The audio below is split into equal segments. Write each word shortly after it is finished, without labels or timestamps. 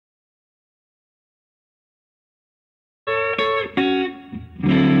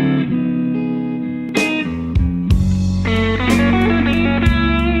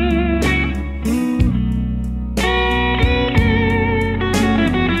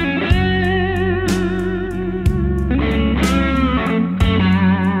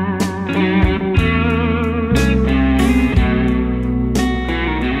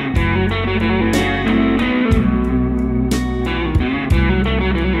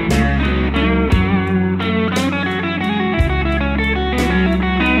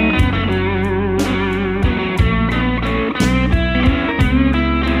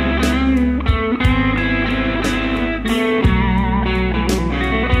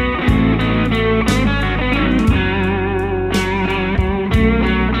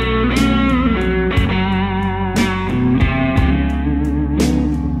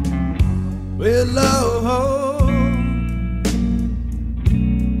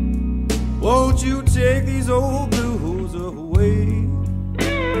Won't you take these old blues away?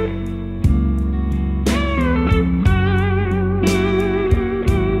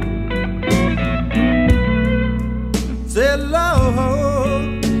 Say,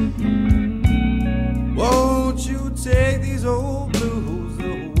 Lord, won't you take these old blues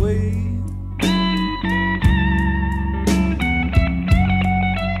away?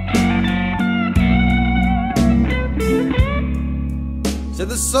 Said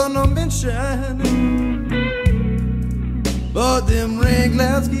the sun done been shining, but them rain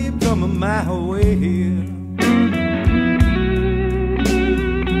clouds keep coming my way.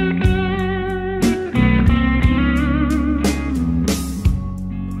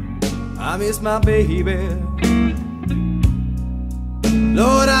 I miss my baby.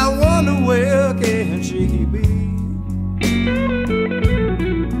 Lord, I wonder where can she be?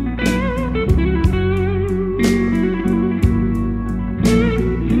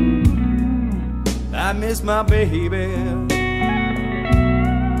 I miss my baby.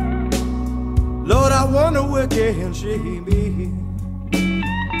 Lord, I wonder where can she be?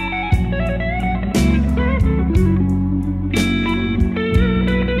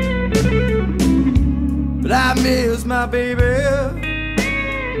 But I miss my baby.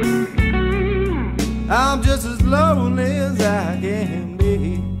 I'm just as lonely as I can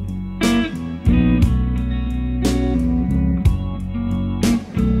be.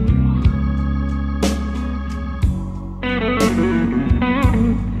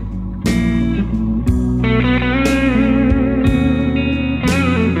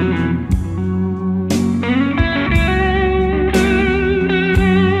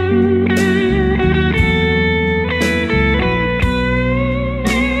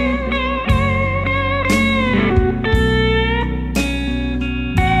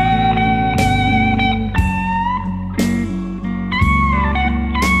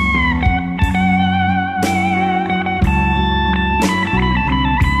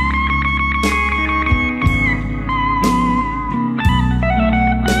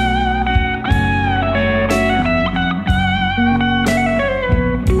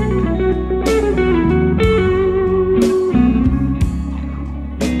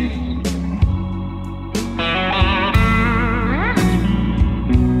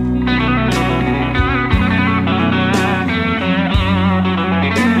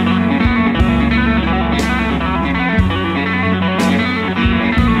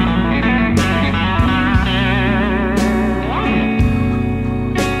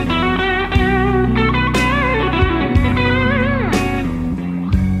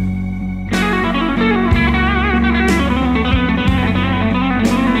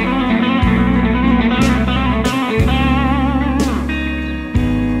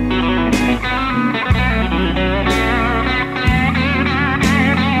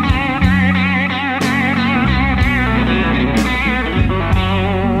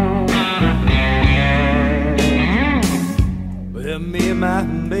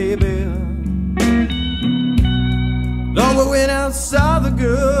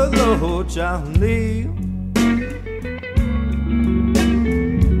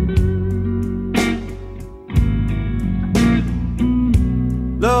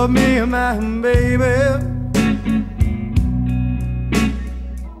 Love me and my baby.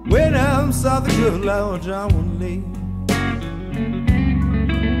 When I'm south of good Lord John Lee.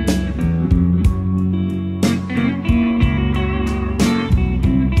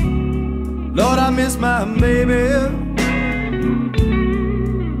 Lord, I miss my baby.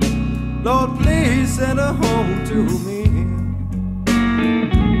 Lord, please send her home to me.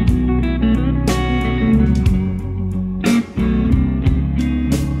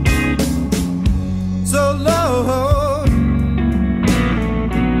 So Lord,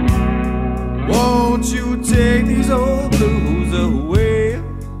 won't you take these old blues away?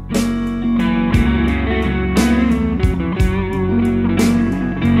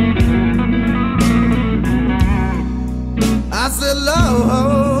 I said,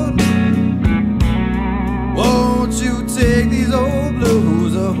 Lord, won't you take these old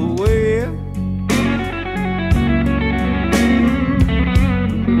blues away?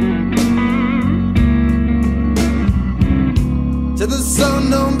 Till the sun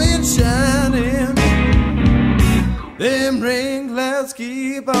don't be shining, them rain clouds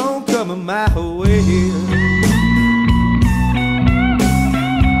keep on coming my way.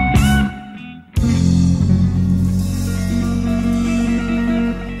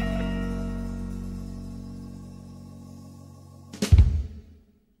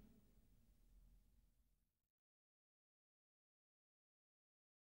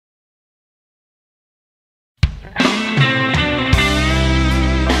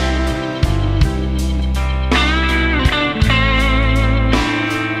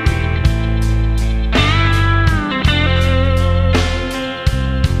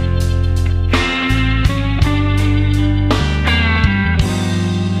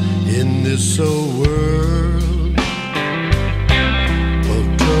 this old world of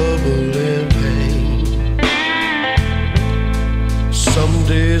trouble and pain. Some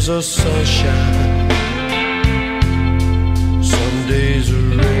days are sunshine, some days are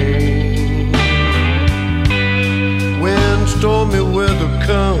rain. When stormy weather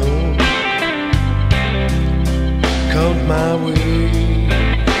comes my way,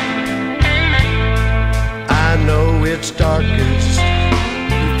 I know it's darkest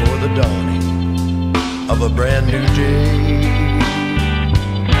before the dawning of a brand new day.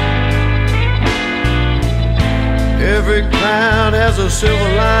 Every cloud has a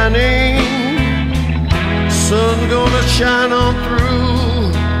silver lining, sun's gonna shine on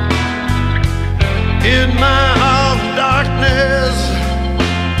through. In my heart of darkness,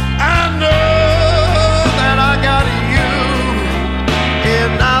 I know that I got you,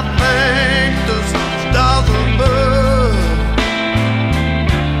 and I thank the stars above.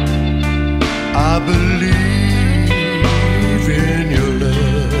 I believe in your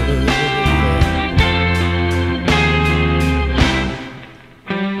love.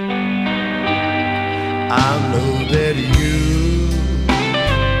 I know that you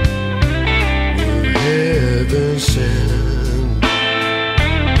were heaven sent,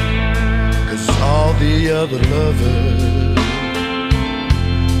 'cause all the other lovers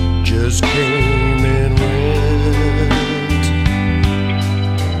just came and went.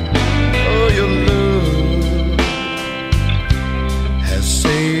 Oh, your love has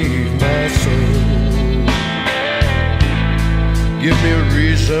saved my soul. Give me a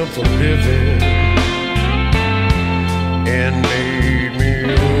reason for living and made me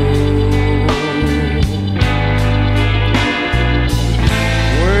whole.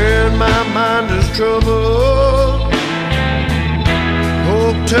 When my mind is troubled,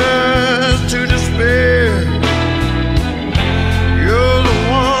 hope turns to despair. You're the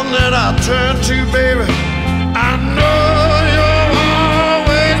one that I turn to, baby. I know you're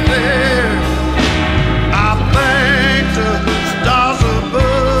always there. I thank the stars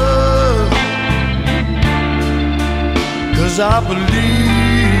above, 'cause I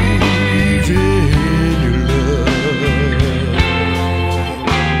believe in your love.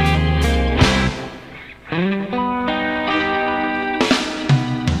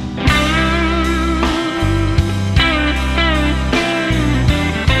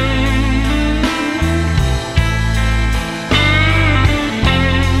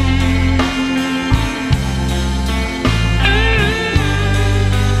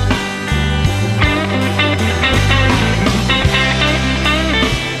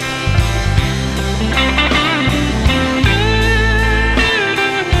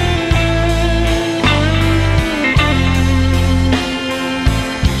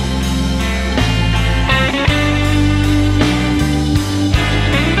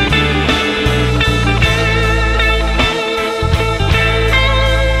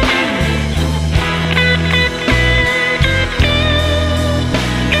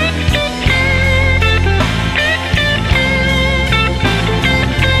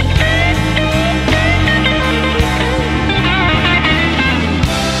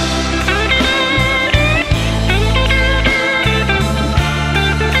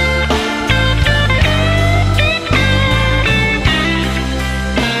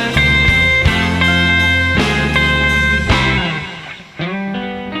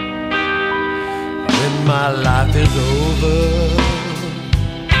 My life is over,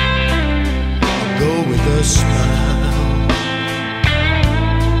 I'll go with a smile,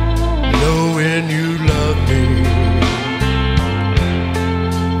 knowing you love me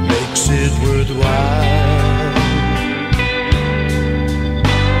makes it worthwhile.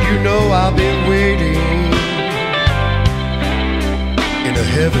 You know I've been waiting in a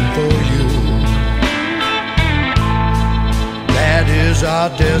heaven for you. That is our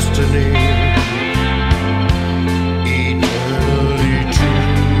destiny,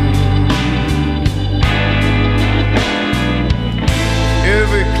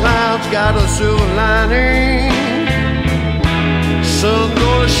 every cloud's got a silver lining, sun's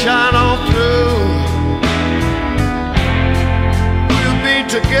gonna shine on through. We'll be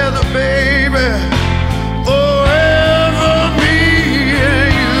together, baby, forever, me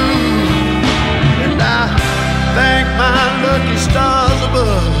and you. And I thank my lucky stars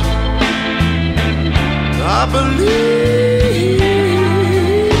above. I believe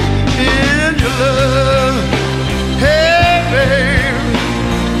in your love. Hey, baby.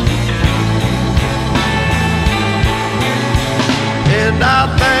 And I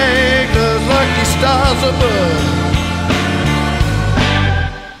thank the lucky stars above.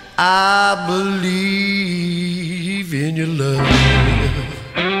 I believe in your love.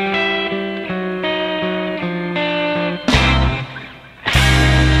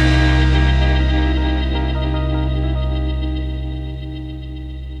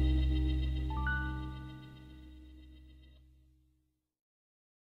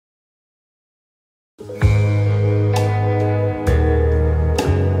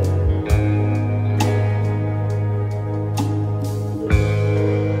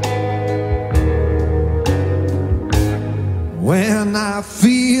 When I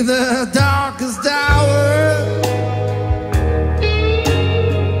feel the darkest hour,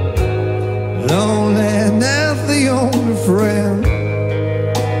 loneliness the only friend,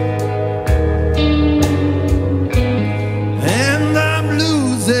 and I'm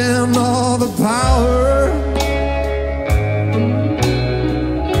losing all the power.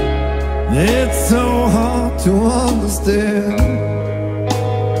 It's so hard to understand.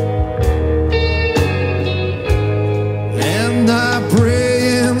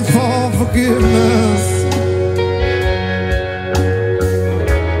 Praying for forgiveness.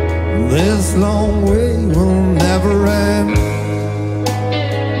 This long way will never end.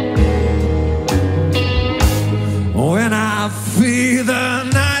 When I feel the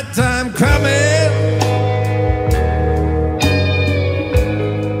nighttime coming,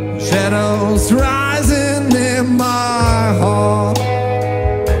 shadows rising in my heart,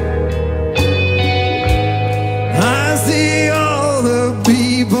 I see all the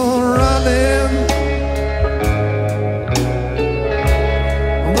people running,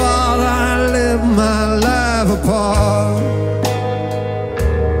 but I live my life apart.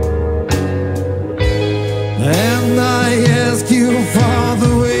 And I ask you for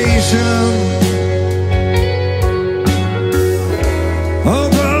the wation. Oh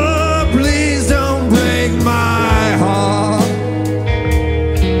God, please don't break my heart,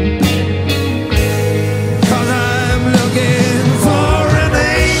 'cause I'm looking for an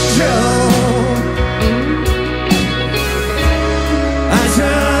angel. I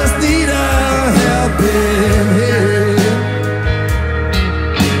just need a helping hand.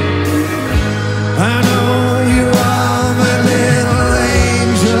 I know you are my little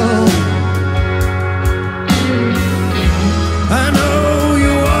angel. I know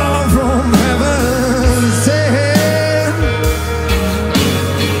you are from heaven sent,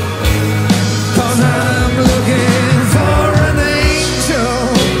 'cause I'm looking for an angel.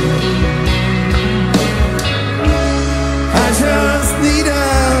 I just need a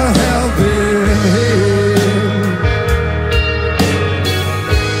helping hand.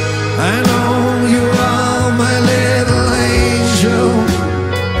 I know you are my little angel.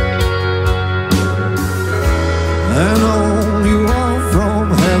 I know you are from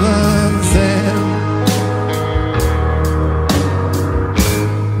heaven sent.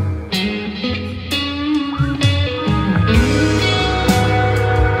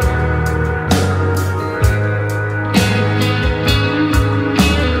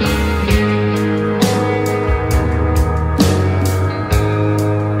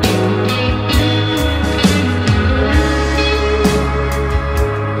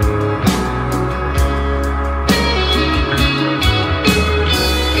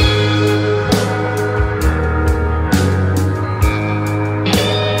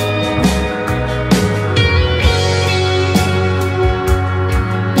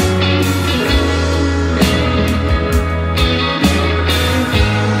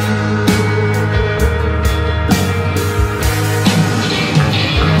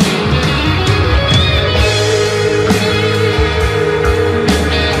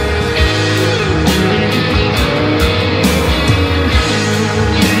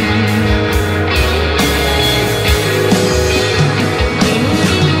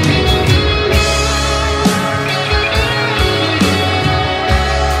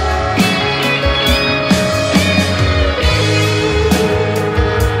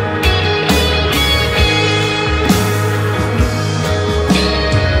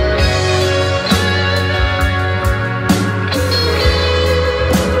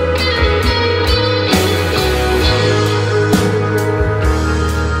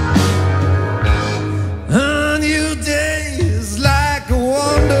 A new day is like a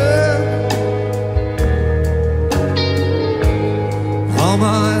wonder. All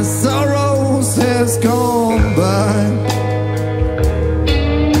my sorrows has gone by,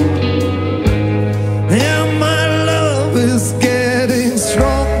 and my love is getting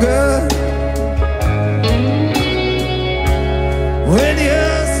stronger when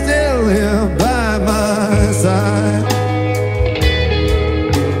you're still here by my side.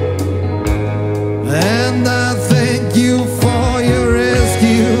 And I thank you for your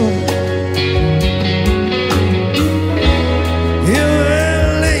rescue. You will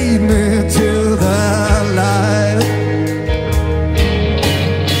lead me to the light.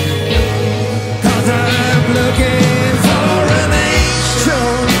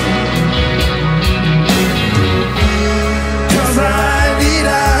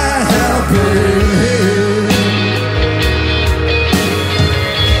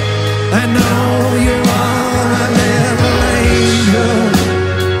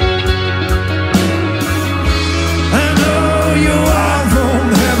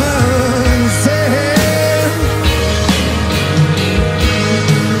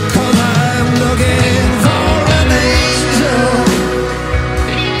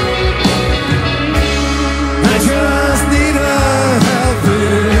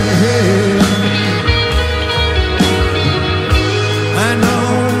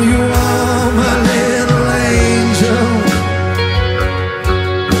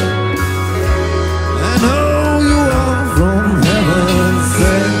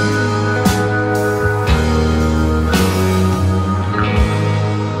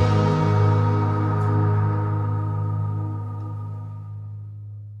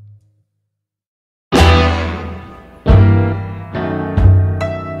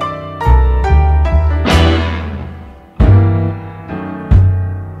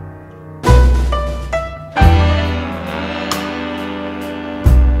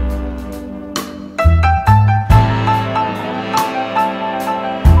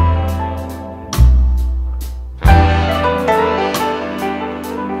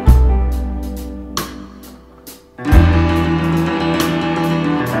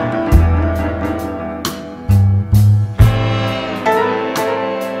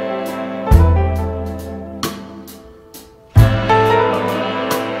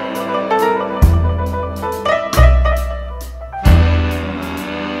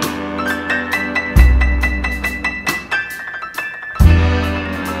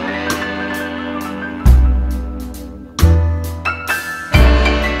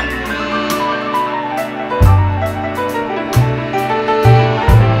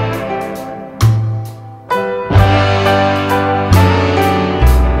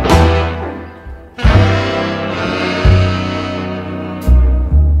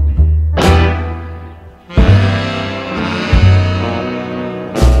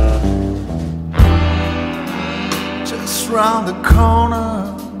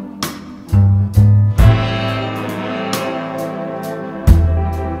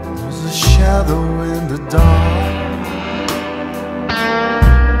 shadow in the dark.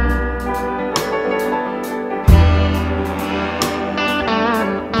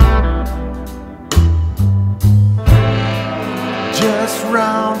 Just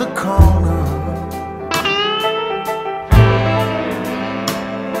round the corner,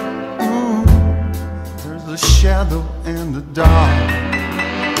 there's a shadow in the dark.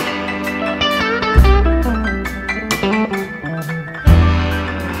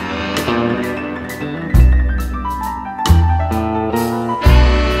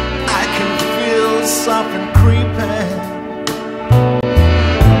 I can feel something creeping.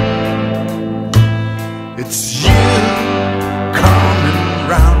 It's you coming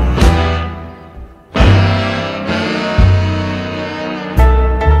round.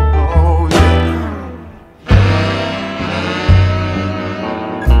 Oh yeah.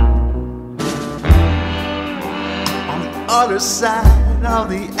 On the other side of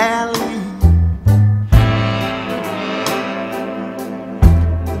the alley,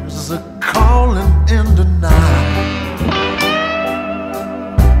 there's a calling in the night.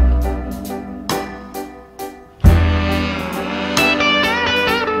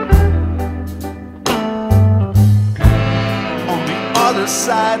 Other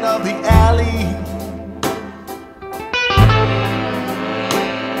side of the alley,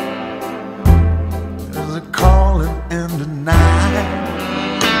 there's a calling in the night.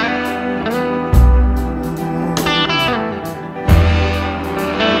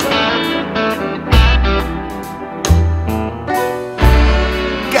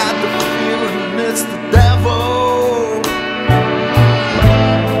 Got the feeling it's the devil,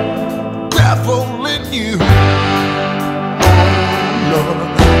 devil in you.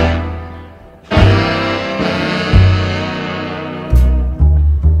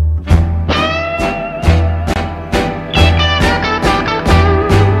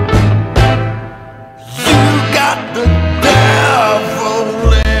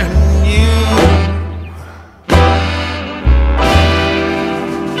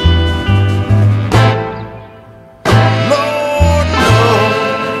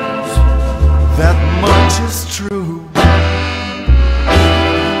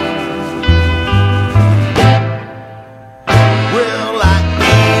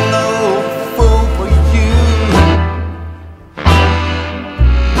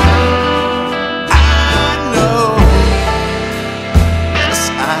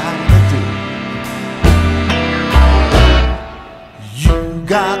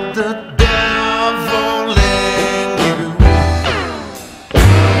 Got the devil in you,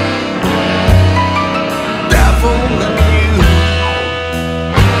 devil in you.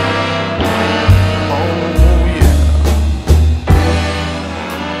 Oh yeah.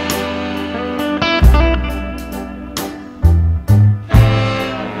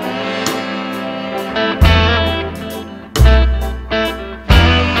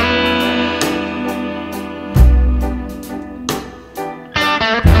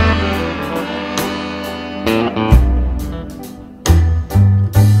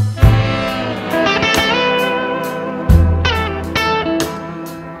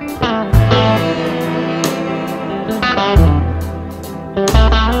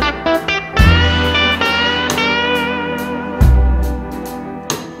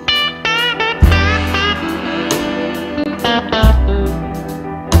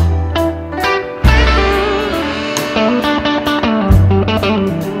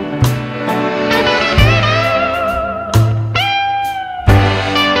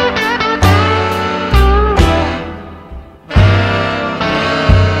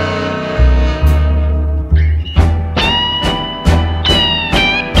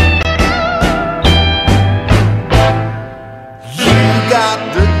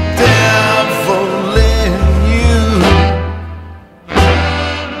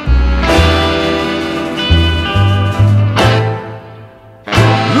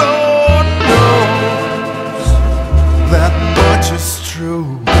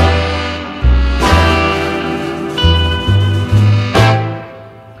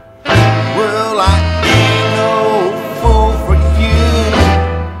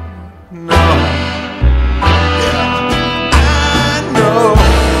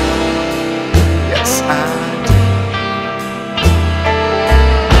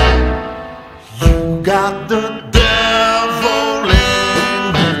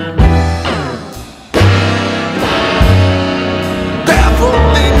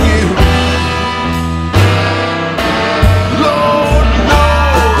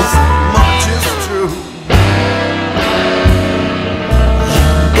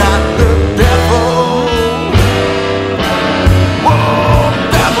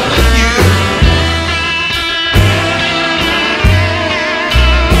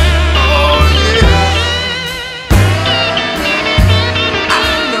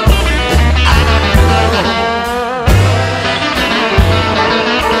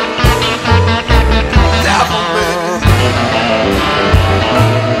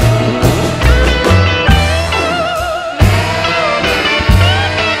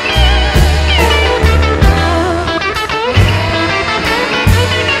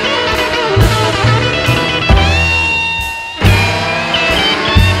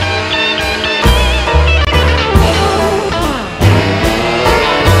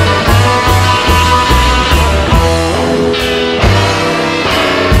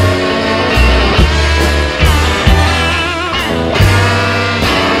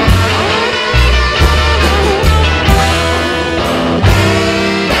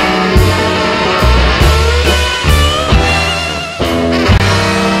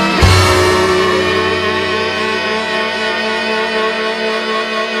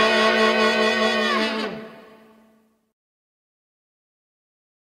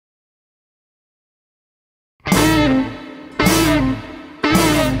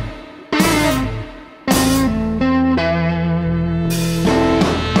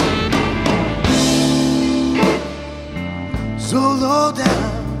 low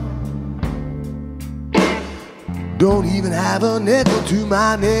down, don't even have a nickel to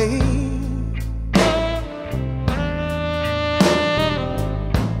my name.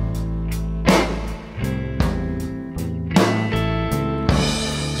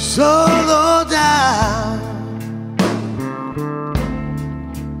 So low down,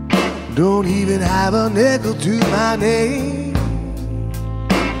 don't even have a nickel to my name.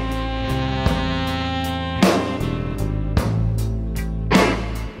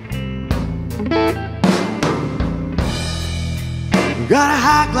 Got a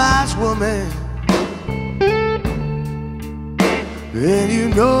high-class woman, and you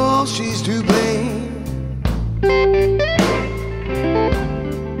know she's to blame.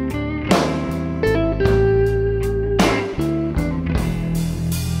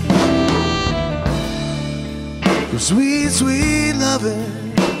 Sweet, sweet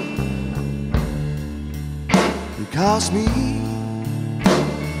loving, it cost me.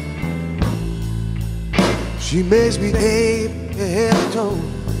 She makes me ache head to toe.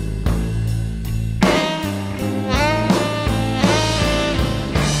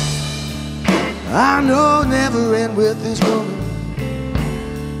 I know never end with this woman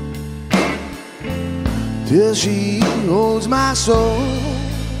till she holds my soul.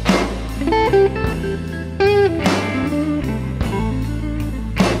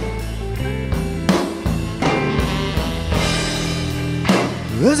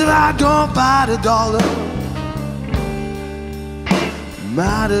 Cause if I don't bite a dollar,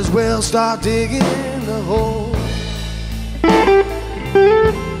 might as well start digging the hole.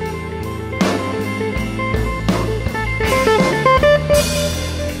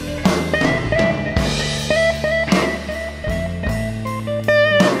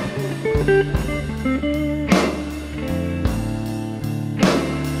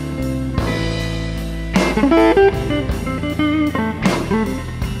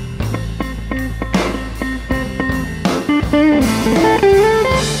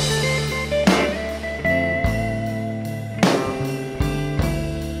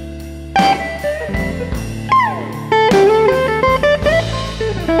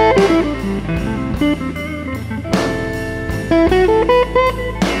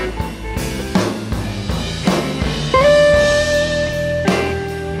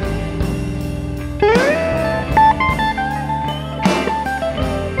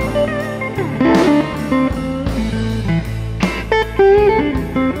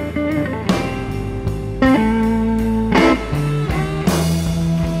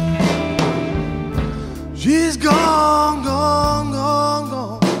 She's gone, gone, gone,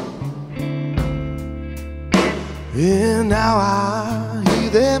 gone, and now I hear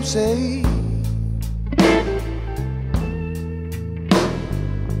them say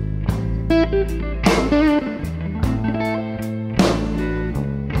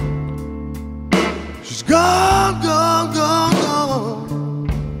she's gone, gone, gone, gone,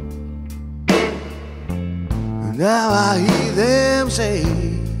 and now I hear them say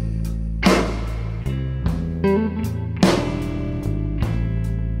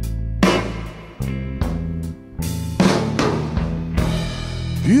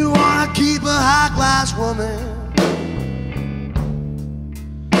you wanna keep a high-class woman,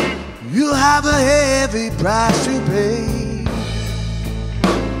 you'll have a heavy price to pay.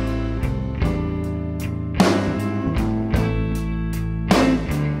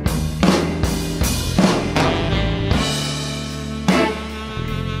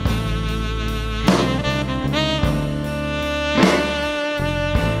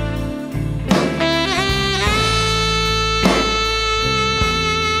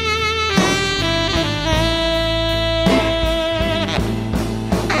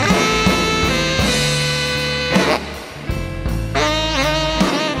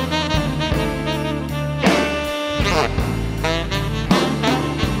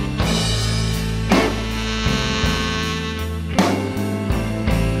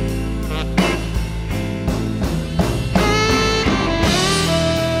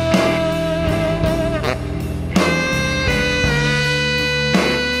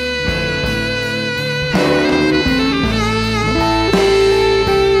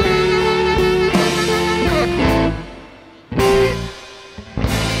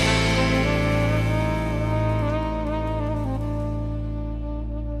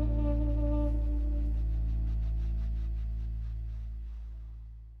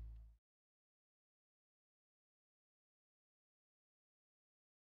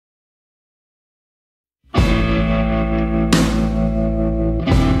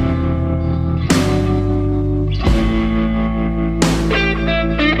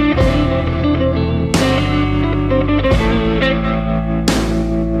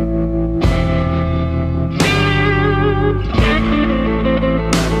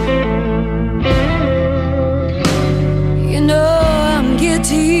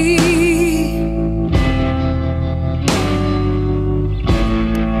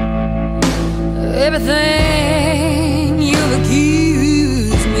 everything you've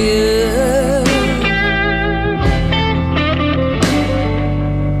accused me of.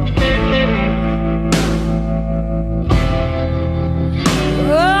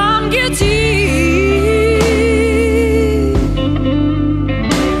 Oh, I'm guilty.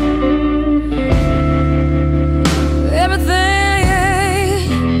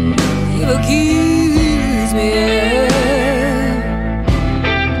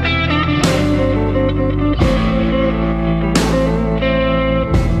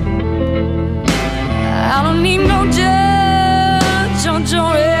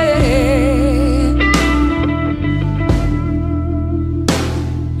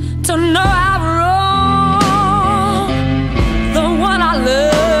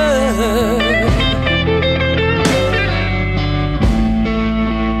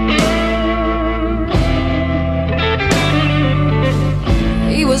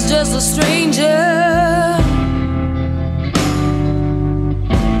 Just a stranger.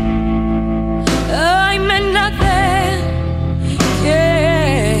 I meant nothing.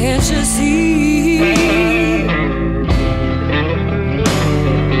 Can't you see?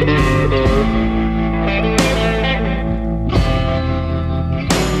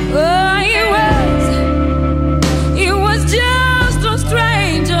 Oh, he was just a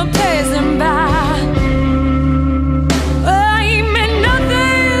stranger passing by.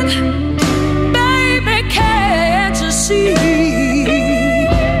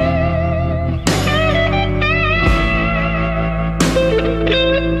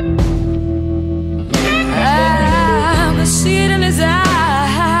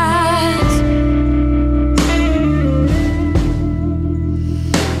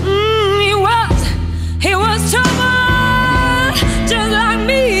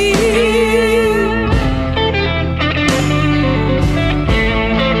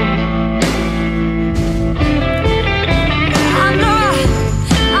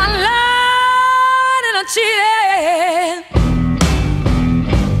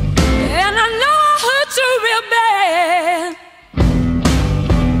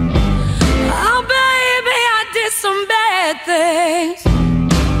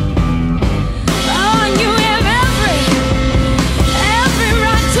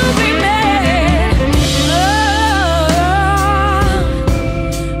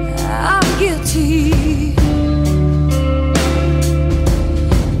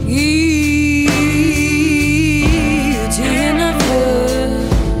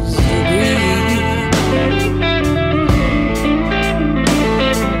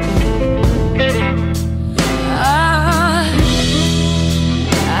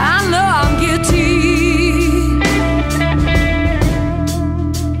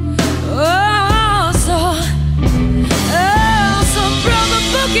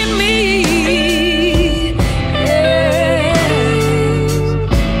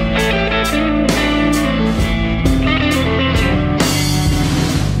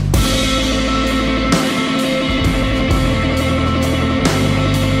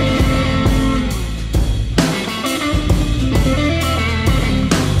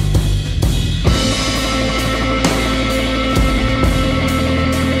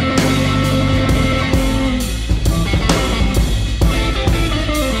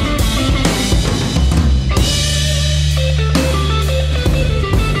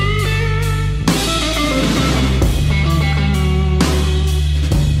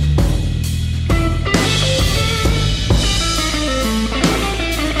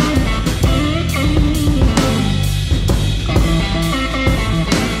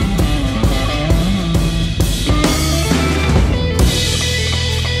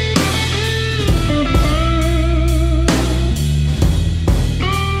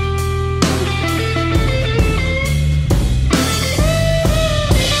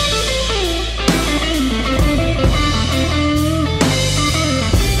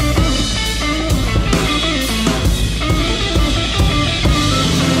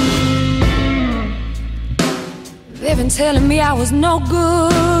 Telling me I was no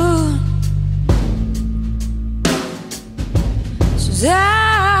good. She's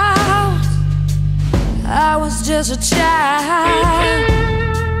out. I was just a child.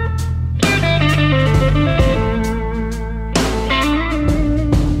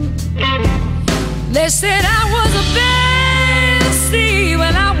 They said I was a bestie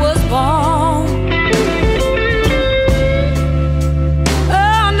when I was born.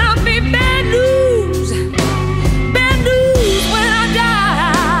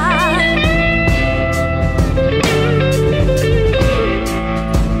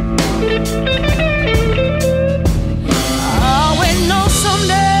 No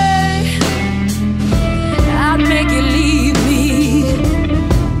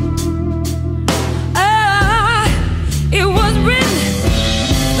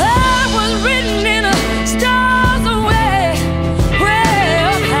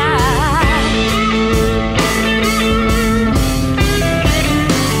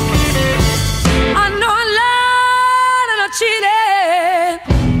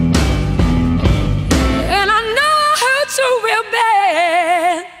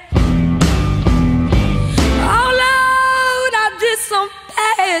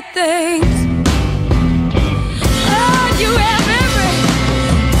things. Oh, you have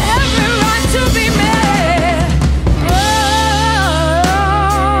every right to be mad. Oh,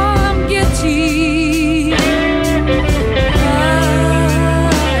 I'm guilty.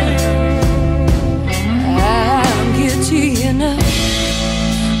 I'm guilty enough.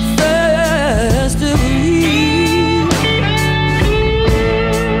 First of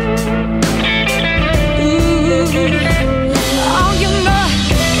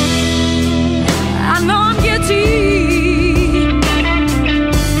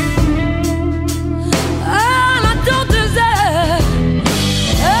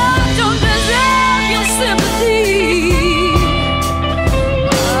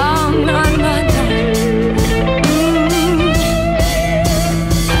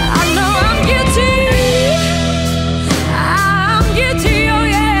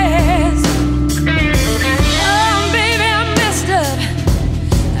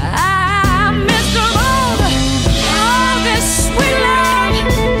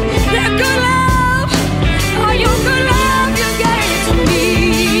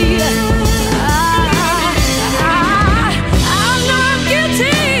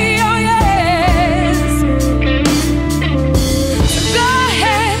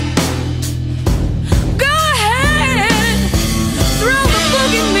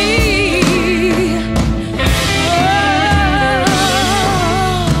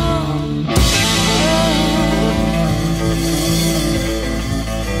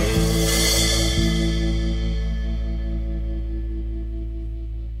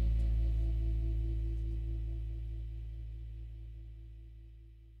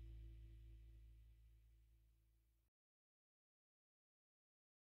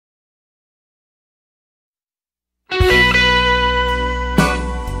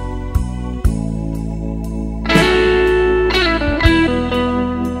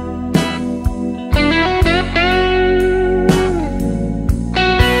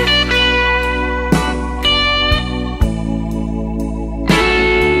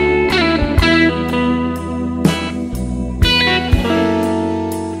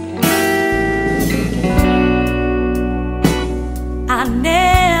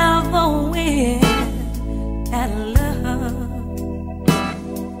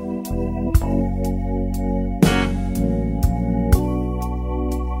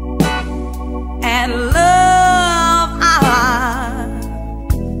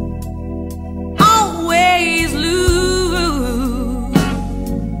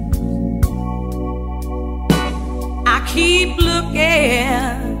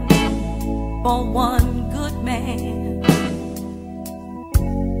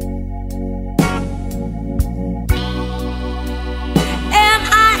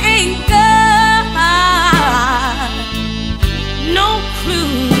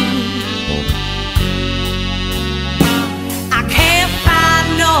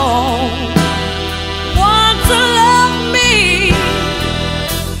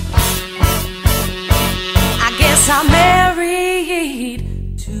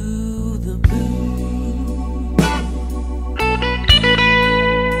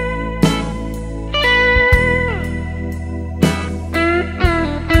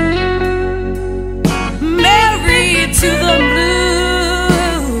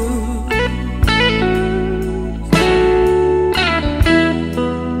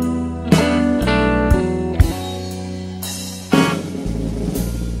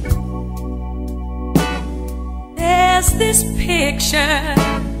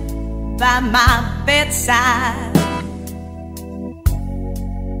by my bedside,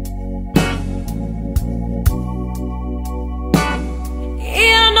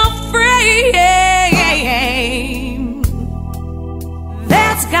 in a frame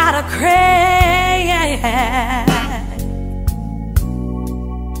that's got a crack.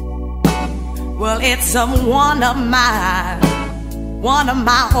 Well, it's one of my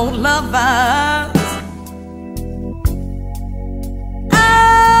old lovers.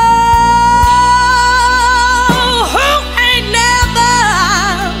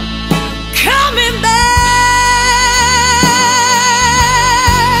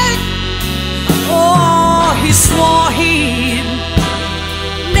 Swore he'd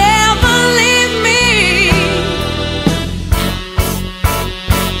never leave me,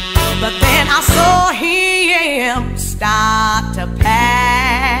 but then I saw him start to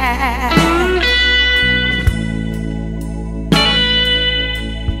pack.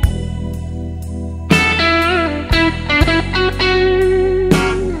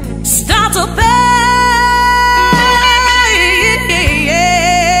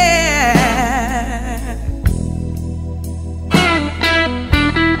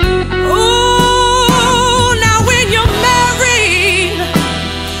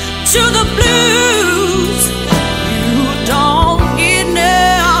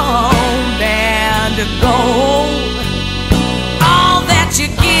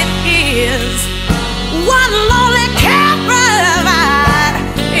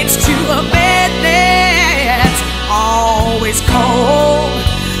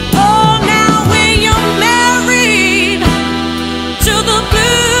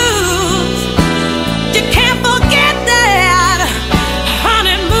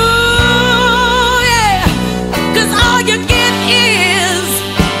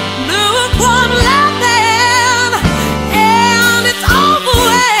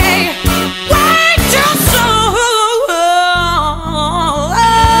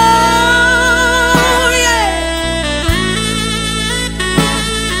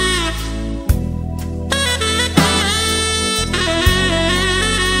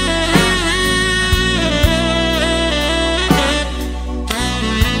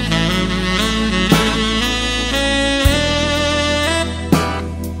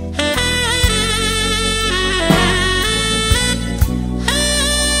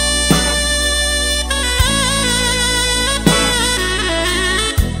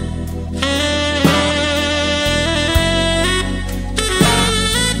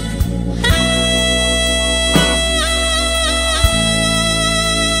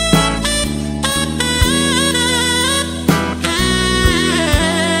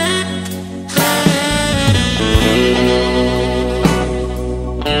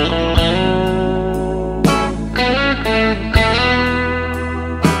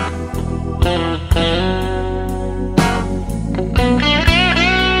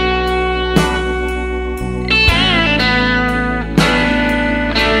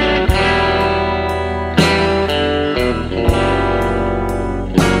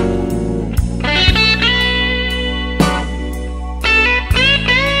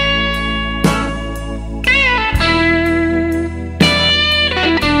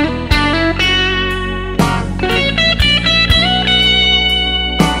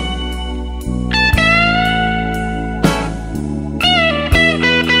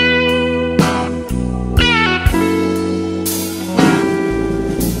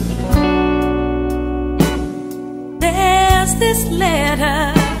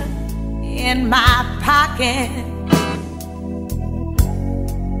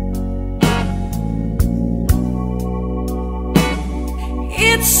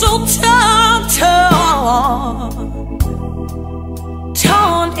 It's so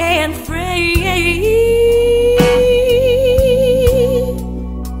torn and frayed.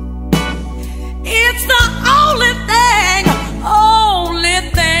 It's the only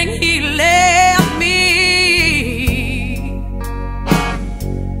thing he left me.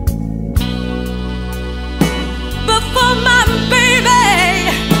 Before my baby,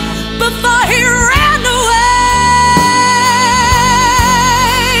 before he ran away.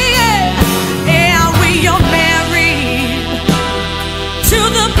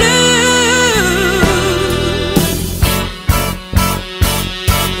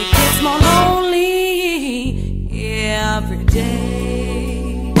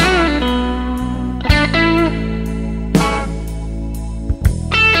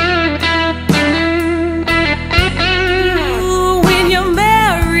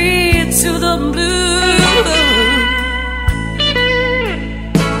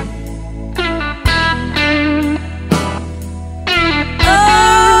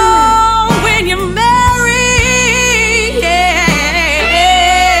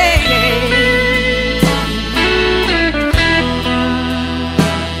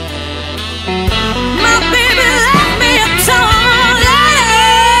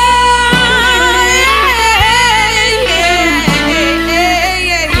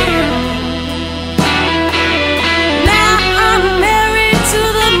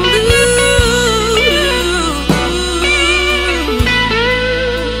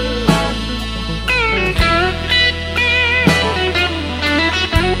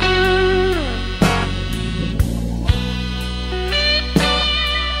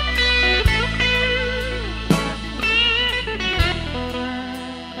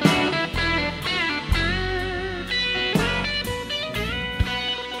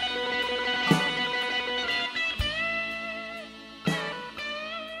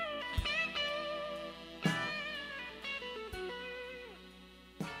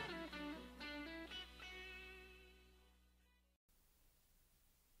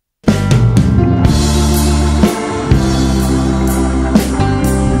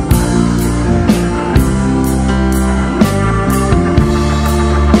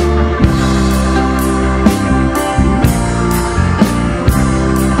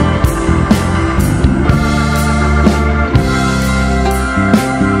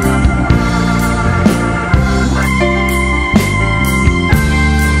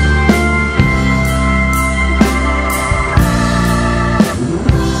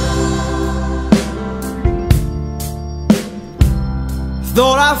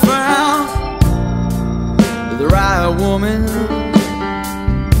 Thought I found the right woman.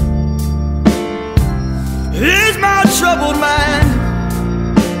 Here's my troubled mind.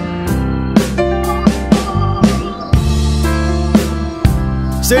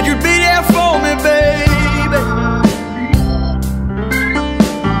 Said you'd be there for me, baby.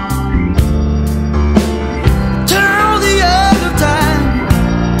 Till the end of time,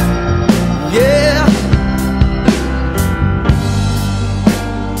 yeah.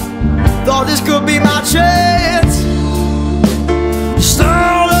 Thought this could be my chance.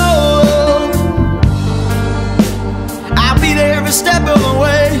 Start over. I'll be there every step of the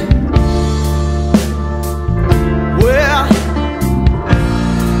way. Well,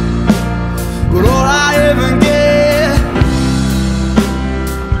 but all I ever get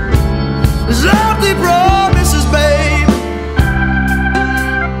is empty promises, babe.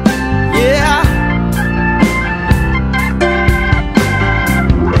 Yeah.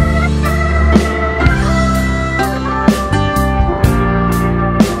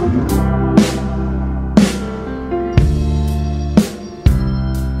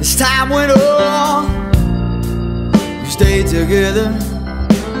 As time went on, we stayed together.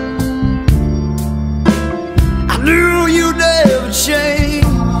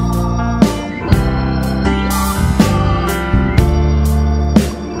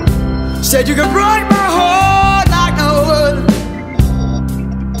 Said you could break my heart like no other.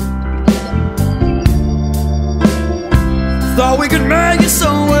 Thought we could make it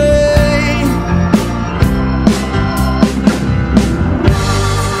some way.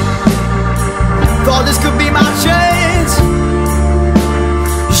 Thought this could be my chance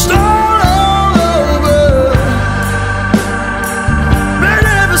to start all over. Made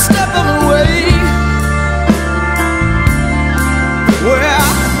every step of the way. Well,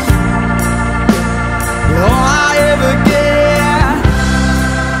 all I ever get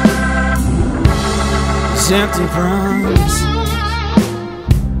is empty promise.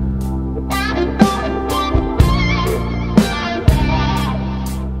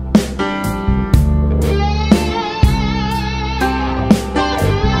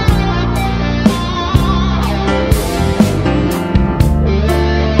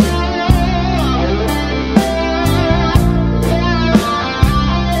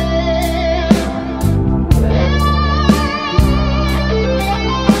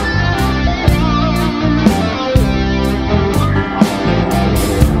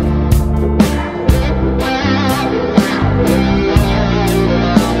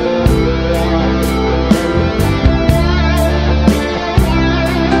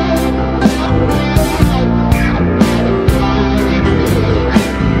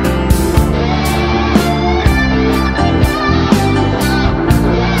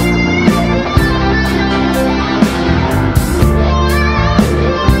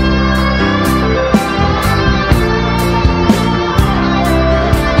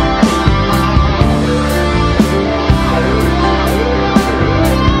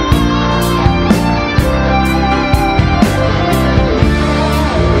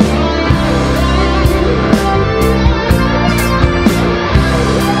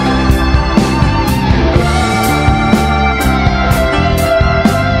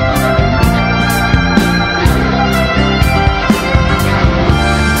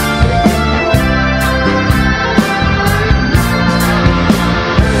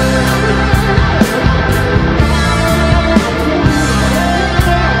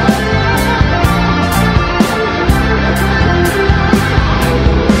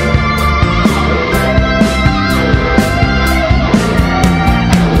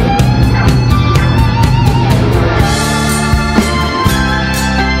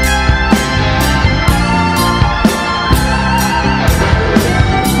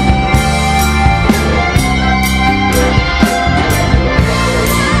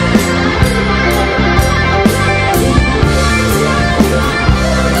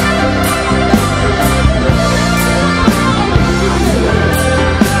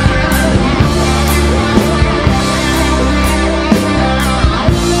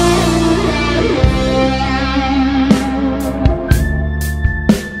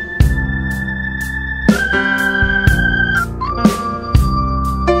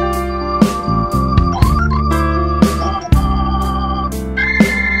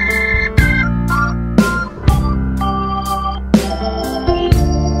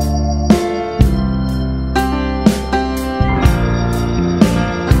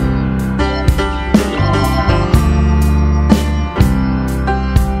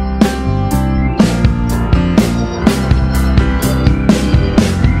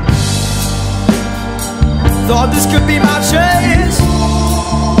 Thought this could be my chance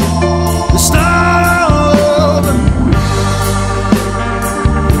to start all over.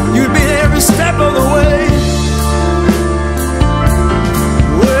 You'd been every step of the way.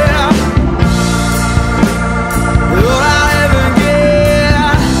 Well, all I ever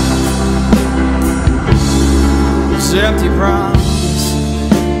get is empty promise.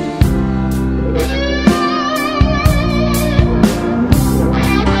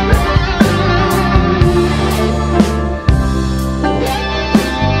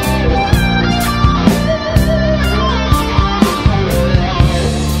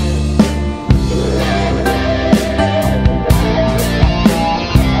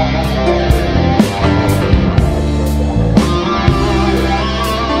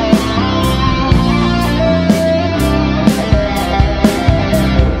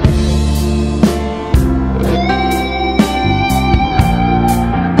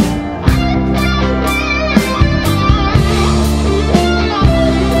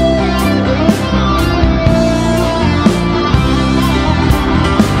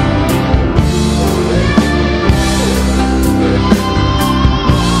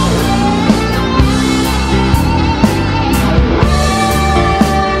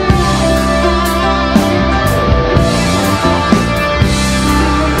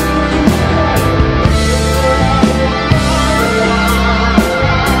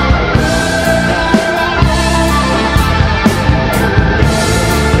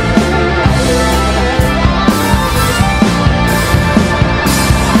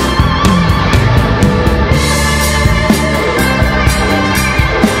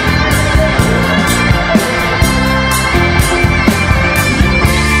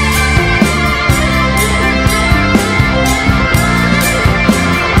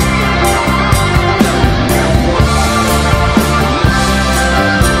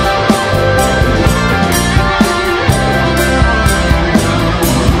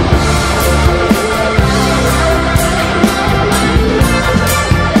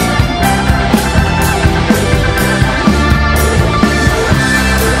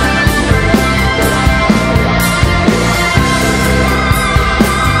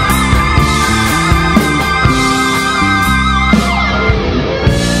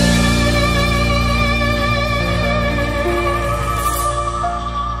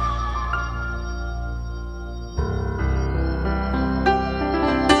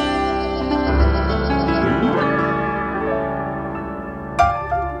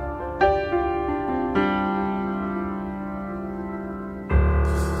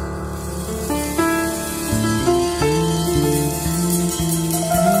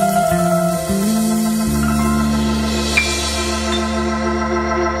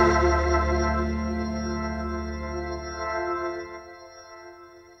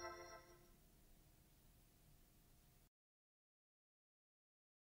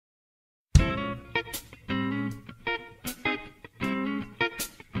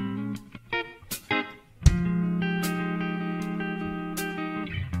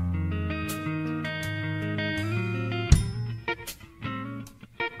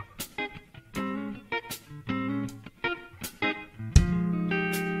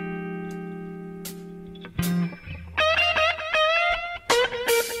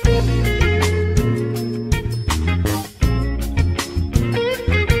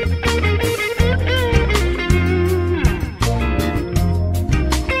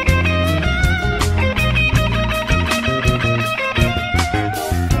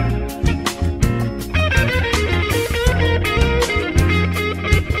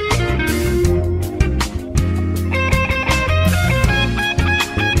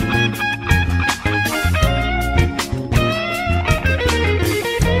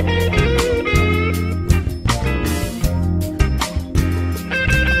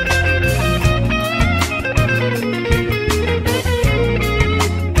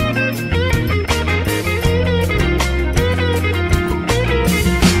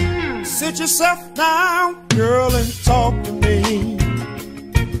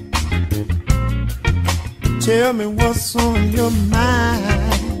 Tell me what's on your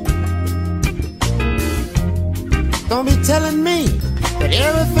mind. Don't be telling me that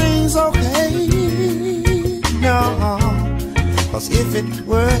everything's okay. No, 'cause if it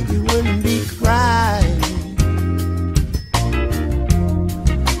were, you wouldn't be crying.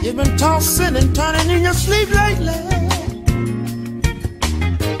 You've been tossing and turning in your sleep lately,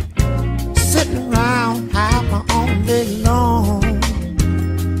 sitting around half my own day long.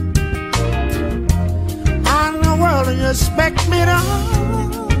 How in the world do you expect me to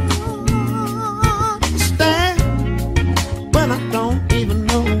understand when I don't even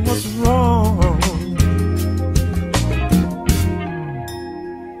know what's wrong?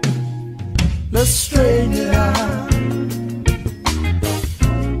 Let's straighten it out.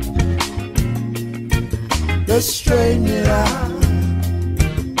 Let's straighten it out.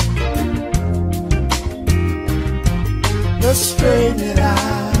 Let's straighten it out.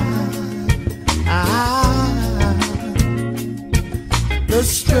 Let's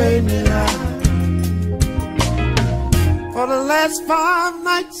straighten it out. For the last 5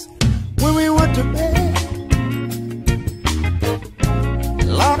 nights when we went to bed,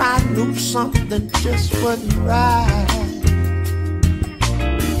 Lord, I knew something just wasn't right.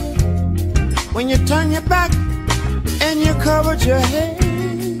 When you turn your back and you covered your head,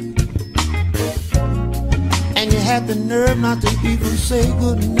 and you had the nerve not to even say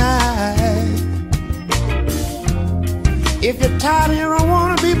goodnight. If you're tired, you don't want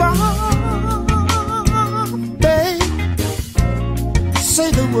to be bothered, babe,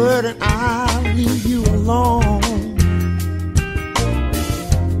 say the word and I'll leave you alone.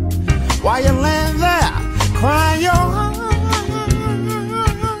 While you're laying there crying your eyes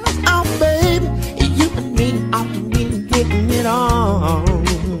out, baby, you and me ought to be getting it on.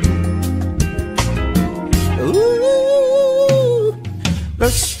 Ooh,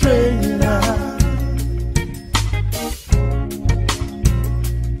 let's straighten it out.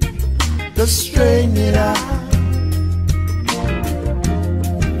 Let's straighten it out.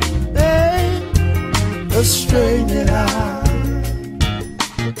 Babe, let's straighten it out.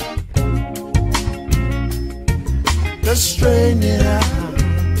 Let's straighten it out.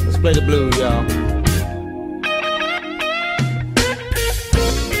 Let's play the blues, y'all.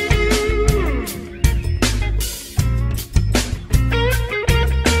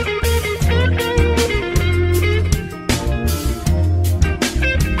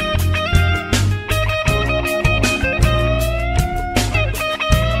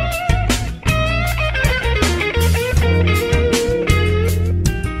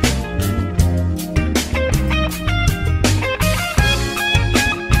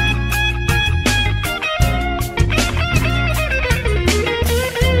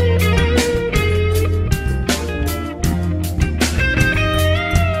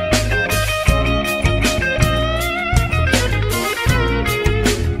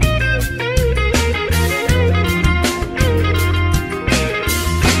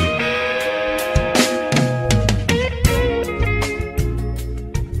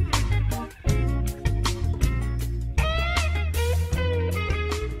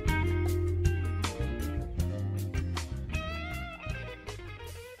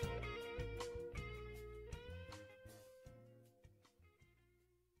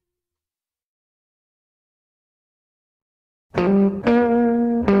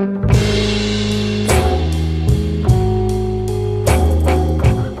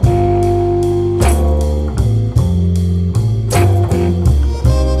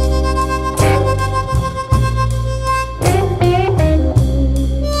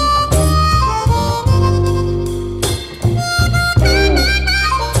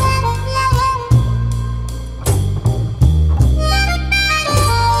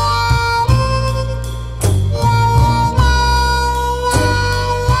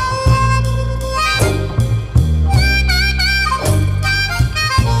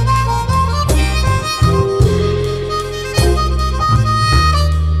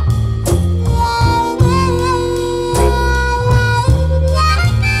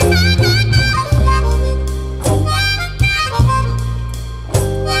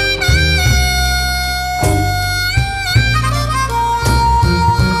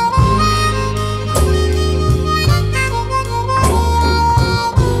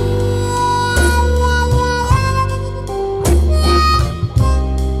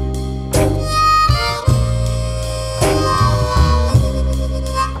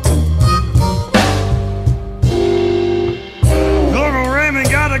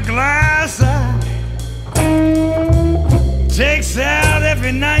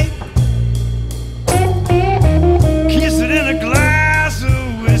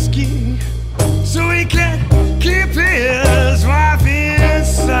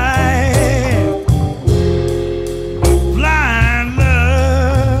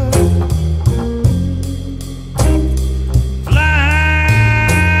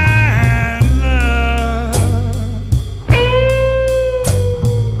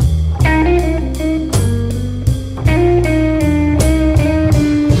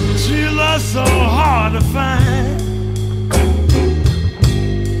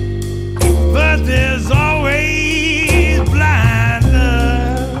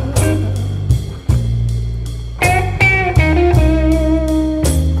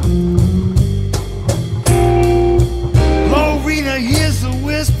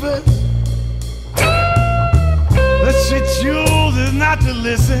 whispers, but she chooses not to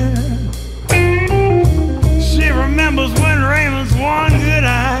listen. She remembers when Raymond's one good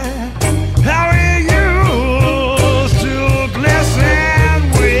eye, how he used to glisten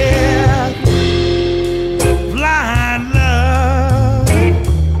with blind love,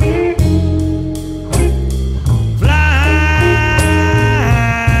 blind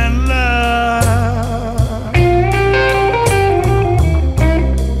love.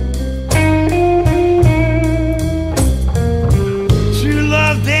 True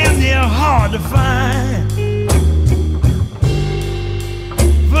love damn near hard to find,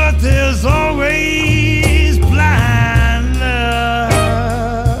 but there's always blind love.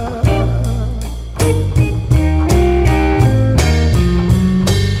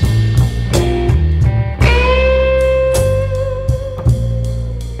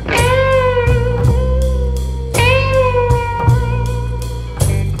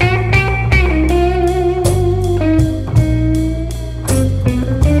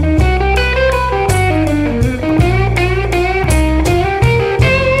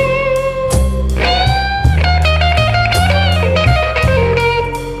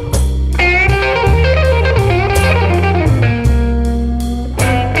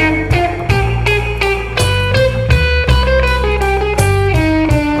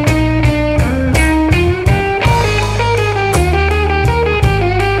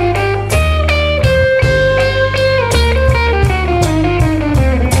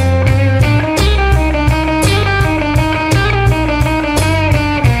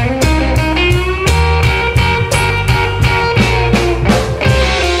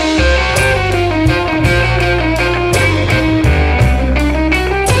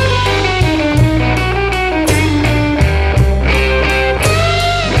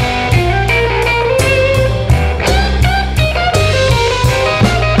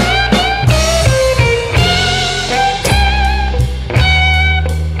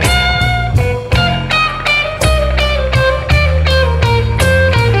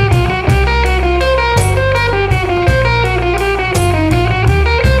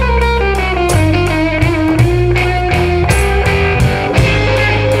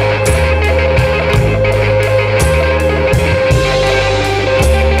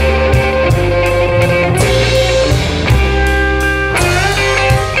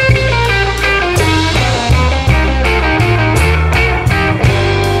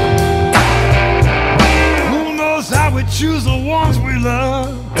 Choose the ones we love.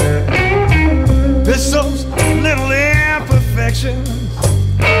 There's those little imperfections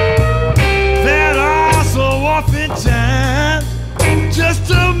that are so oftentimes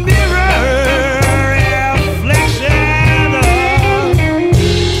just a mirror reflection of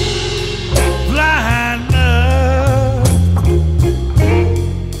blind love,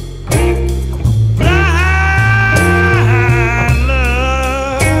 blind love.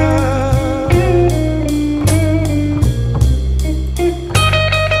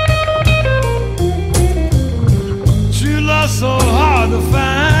 True love so hard to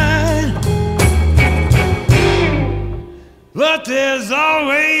find, but there's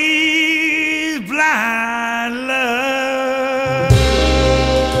always blind love.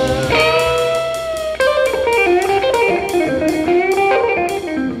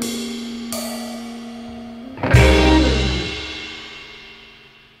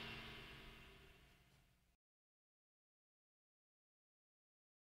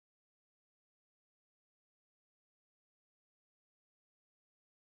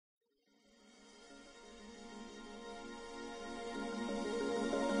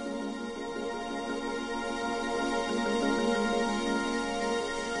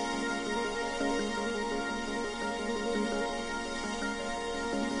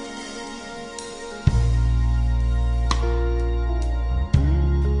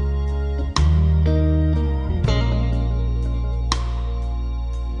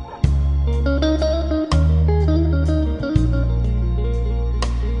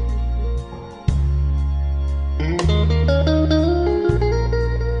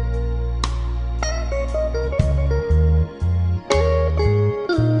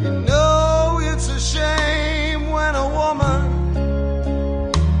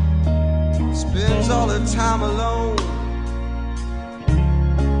 Time alone.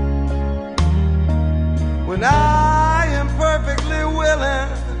 When I am perfectly willing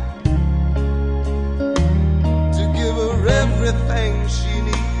to give her everything she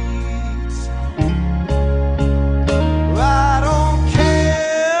needs. I don't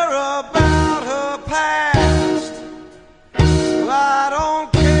care about her past. I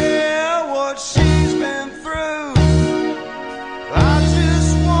don't care what she's been through. I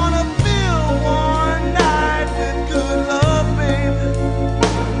just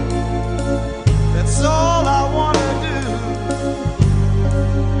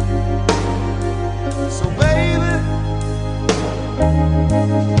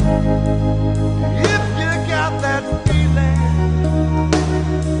If you got that feeling,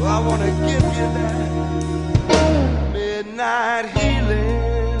 well, I want to give you that midnight healing.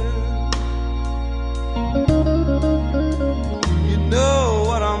 You know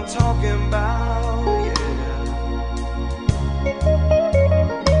what I'm talking about, yeah.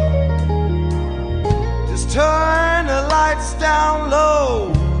 Just turn the lights down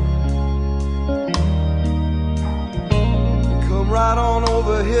low. Come right on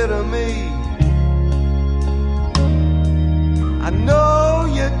over here to me. I know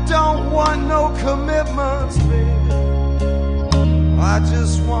you don't want no commitments, baby. I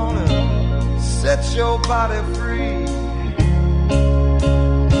just wanna set your body free.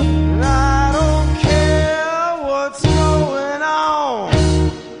 And I don't care what's going on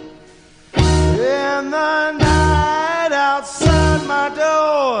in the night outside my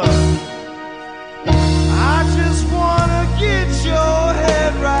door. I just wanna get your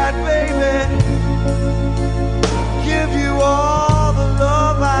head right, baby. Give you all the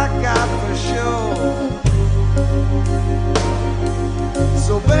love I got for sure.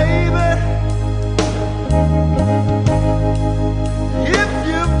 So baby, if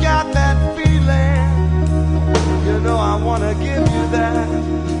you've got that feeling, you know I wanna give you that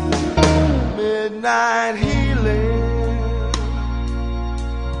midnight healing.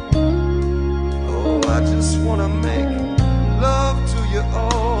 Oh, I just wanna make love to you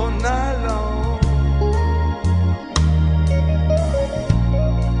all night long.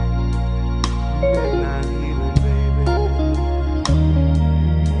 Midnight healing, baby.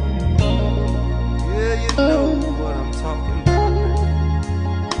 Yeah, you know what I'm talking about.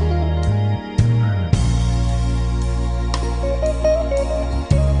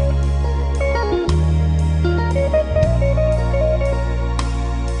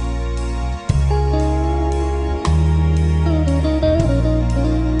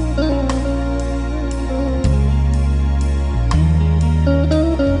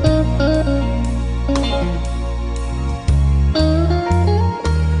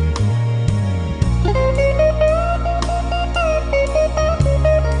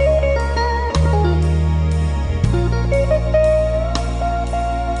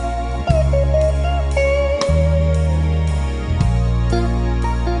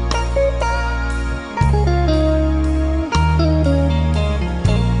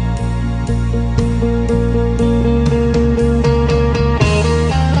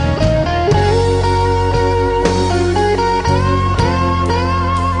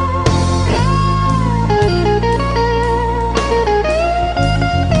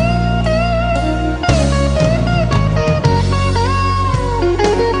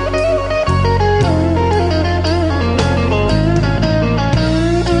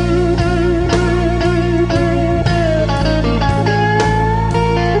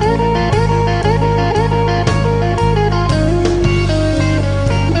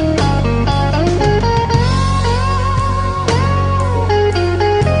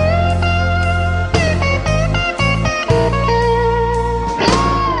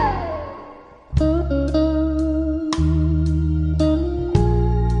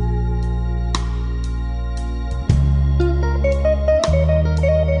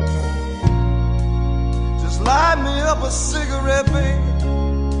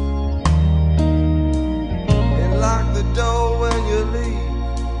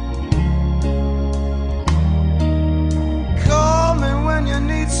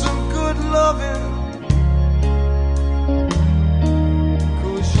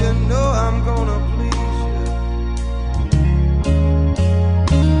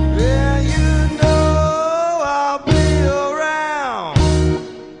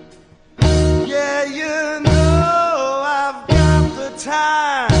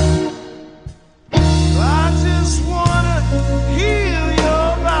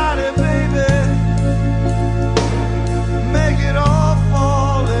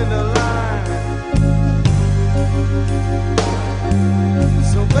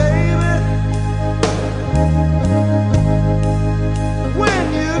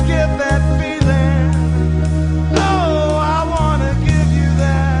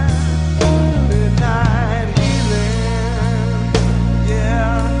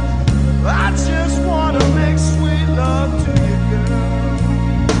 Yeah.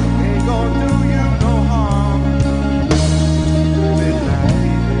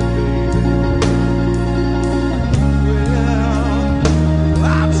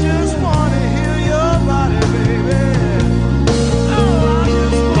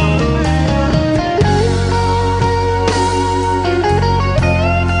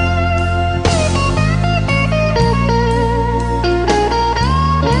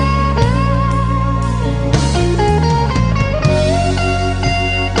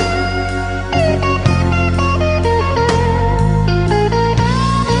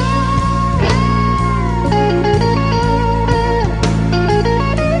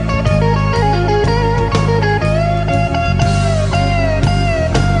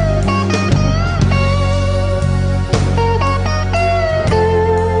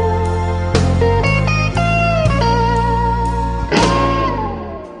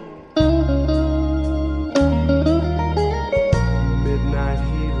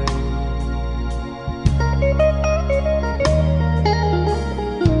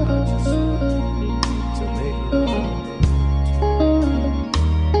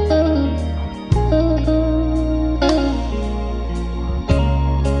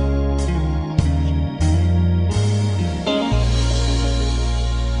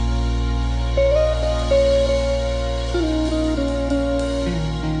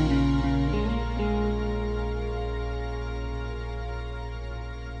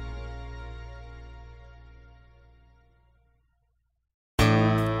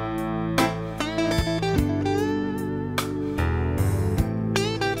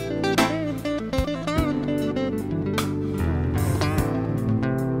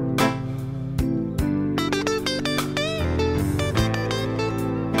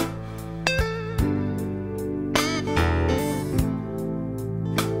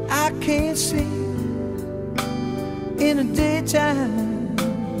 can't sleep in the daytime.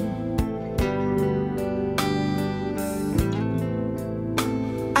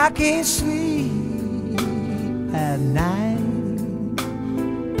 I can't sleep at night.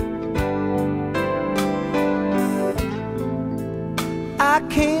 I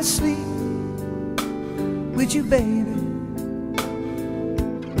can't sleep with you, baby,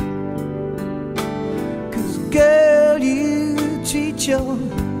 'cause girl, you treat your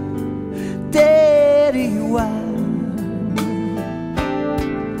daddy wild.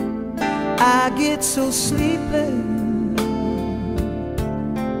 I get so sleepless,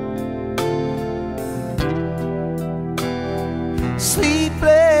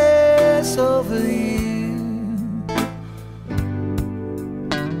 sleepless over you.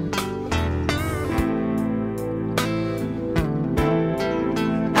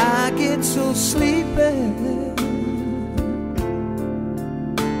 I get so sleepless,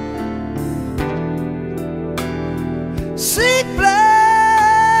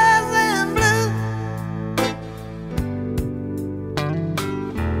 sleepless and blue.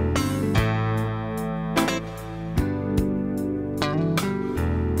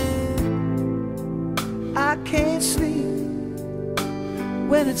 I can't sleep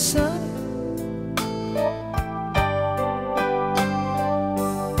when it's sunny.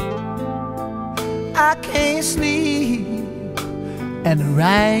 I can't sleep in the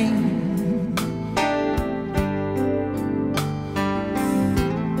rain.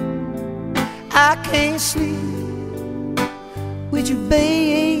 I can't sleep with you,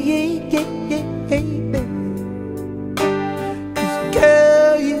 baby, 'cause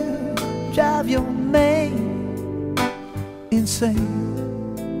girl, you drive your man insane.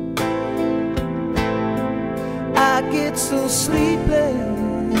 I get so sleepless,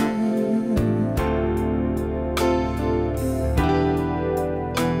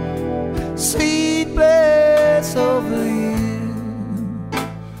 sleepless over you.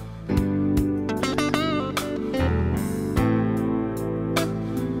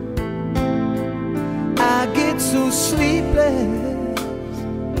 I get so sleepless,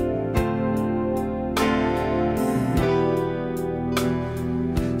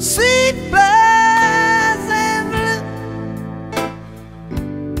 sleepless and blue.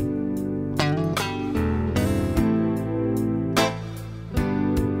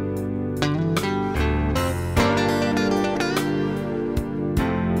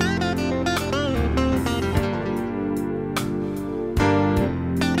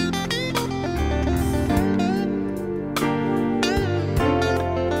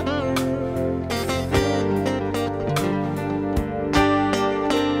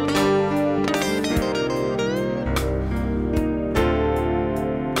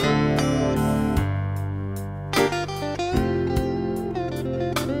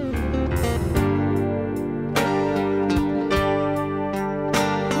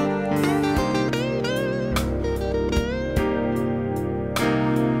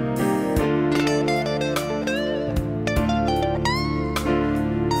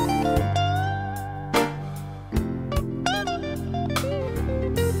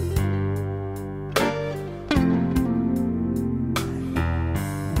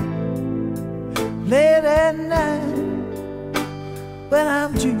 Late at night when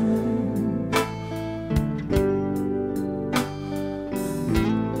I'm dreaming,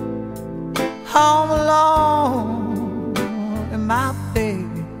 home alone in my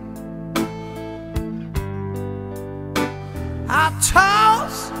bed, I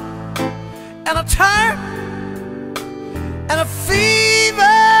toss and I turn and a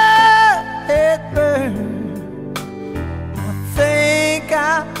fever it burns. I think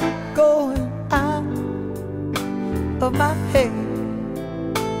I'm going out of my head.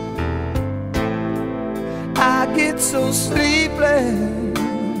 I get so sleepless,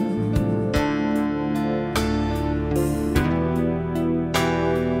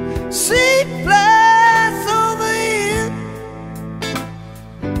 sleepless over you.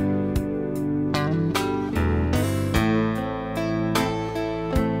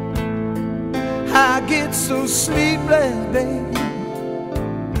 I get so sleepless, baby.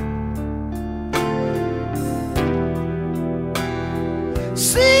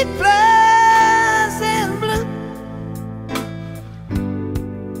 Sleepless and blue.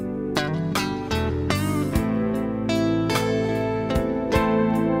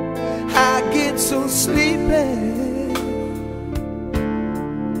 I get so sleepless,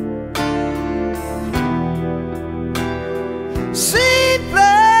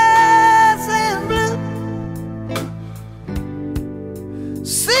 sleepless and blue,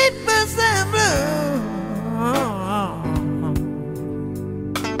 sleepless and blue.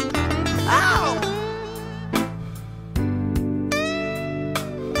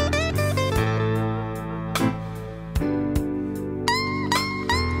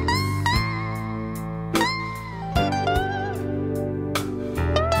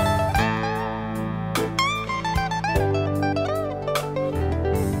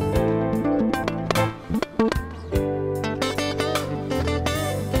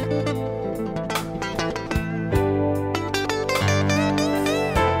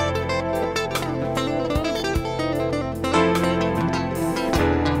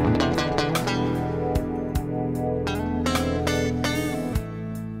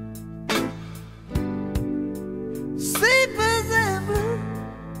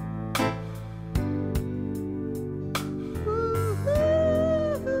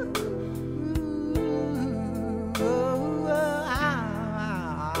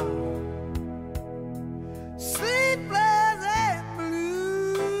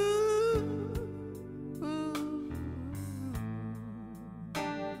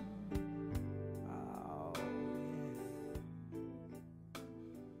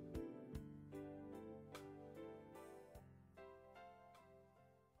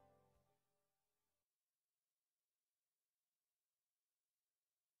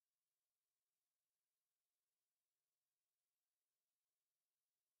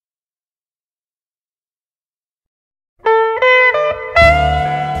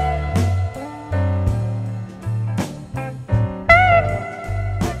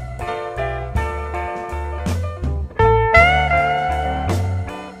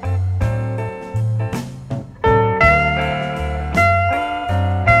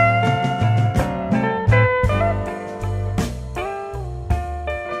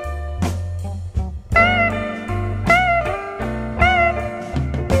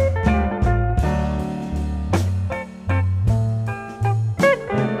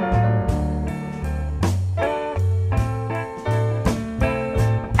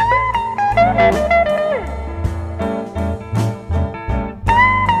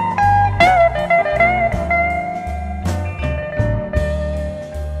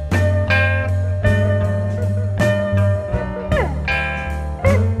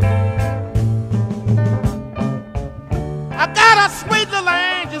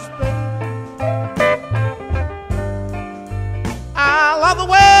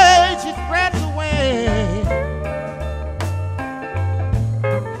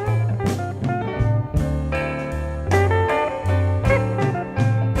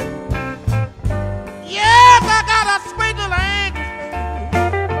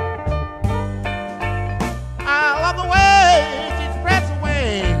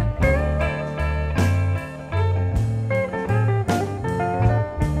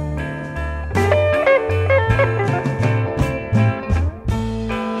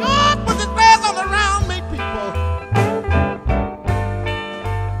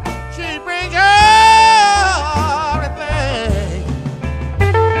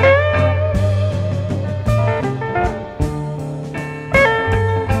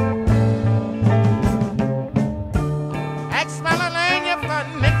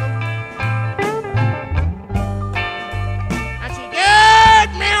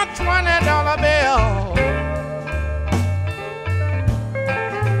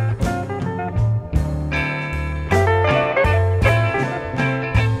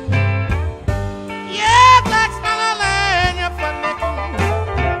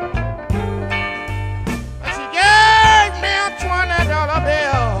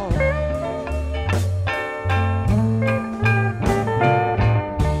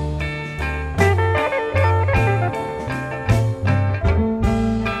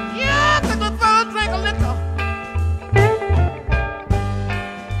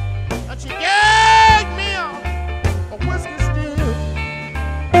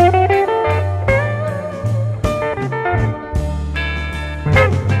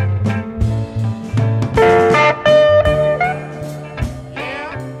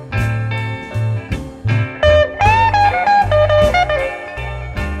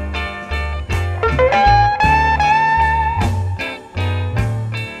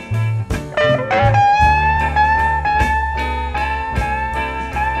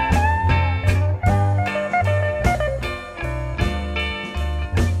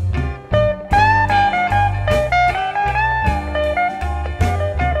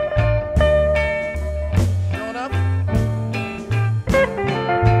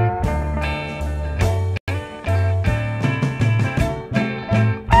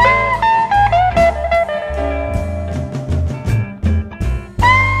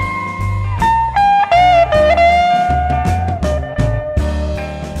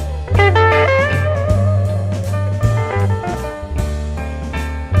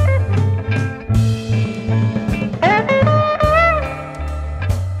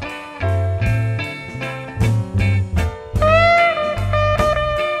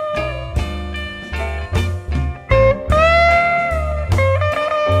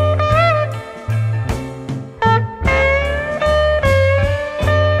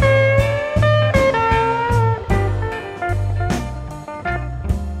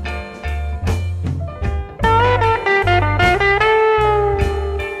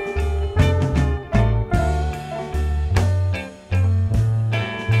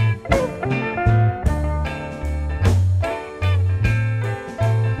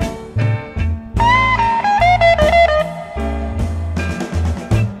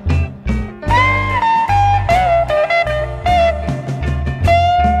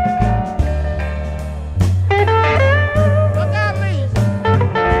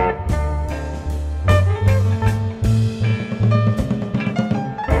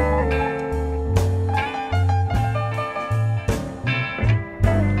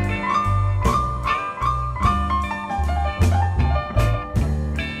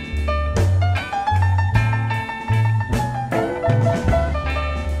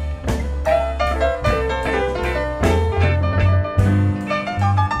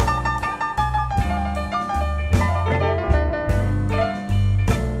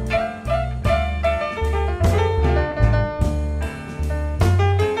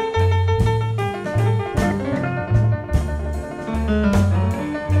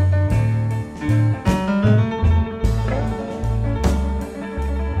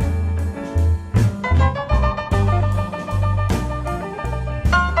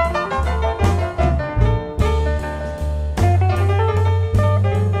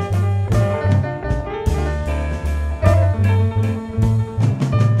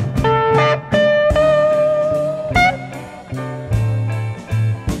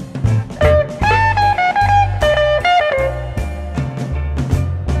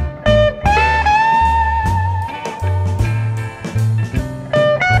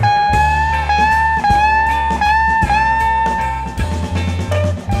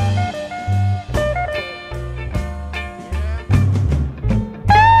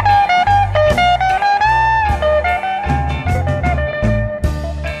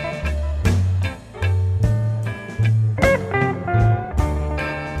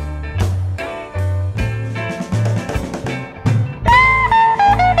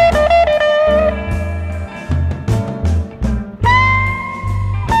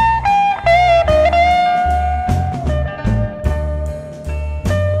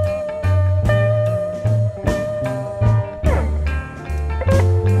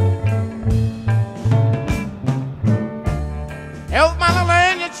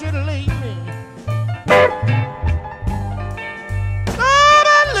 should leave me.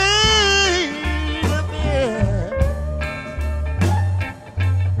 Gonna leave me.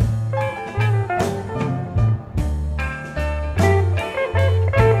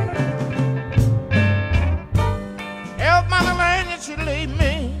 Help my little angel should leave me.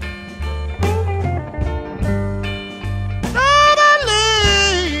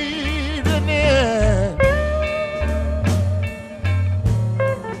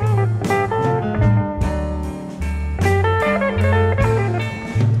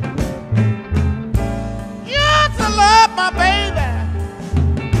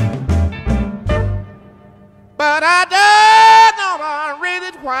 But I don't know the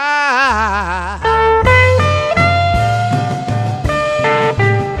reason why.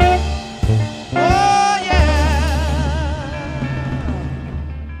 Oh yeah.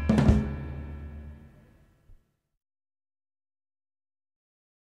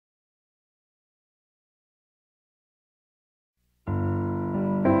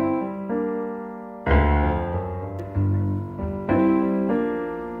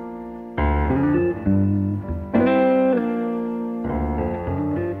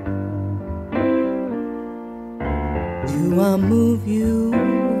 Do I move you?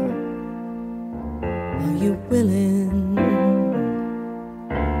 Are you willing?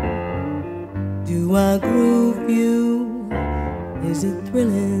 Do I groove you? Is it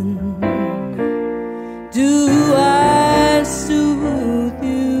thrilling? Do I soothe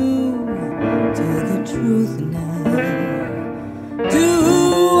you? Tell the truth now.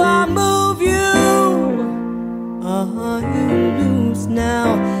 Do I move you? Are you loose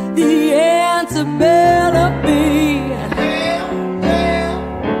now? The answer better be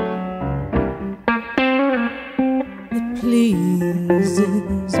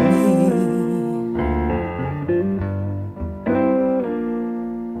pleases me.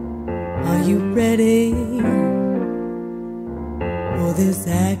 Are you ready for this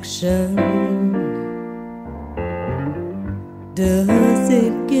action? Does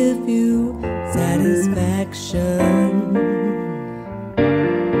it give you satisfaction?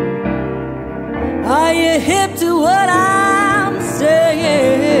 Are you hip to what I'm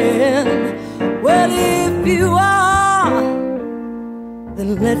saying? Well, if you are,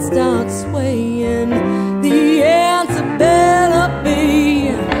 then let's start swaying. The answer better be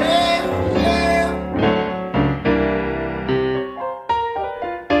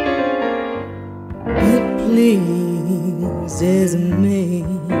it pleases me.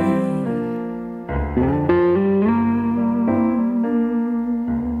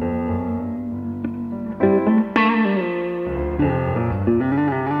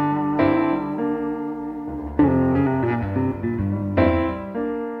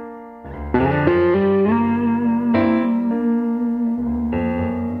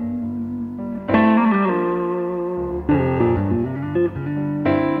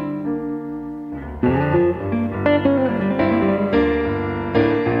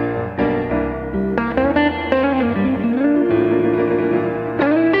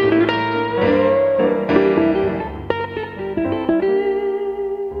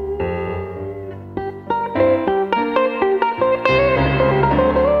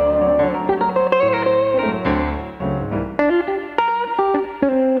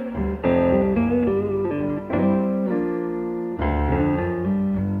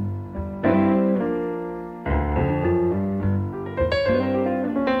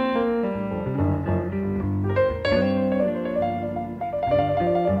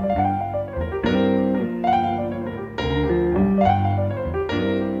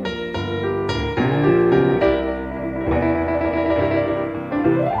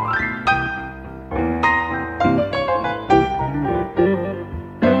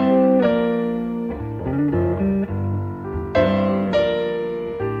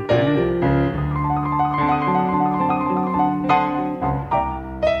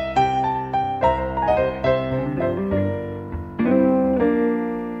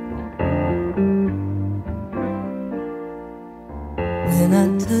 When I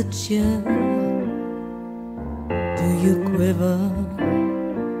touch you, do you quiver?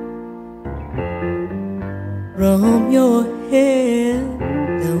 From your head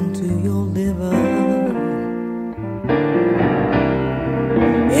down to your liver.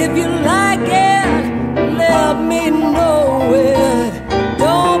 If you like it, let me know it.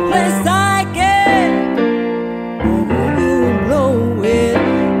 Don't play psychic, or you blow it.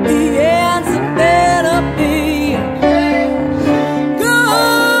 The answer better be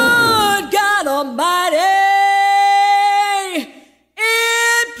good God Almighty.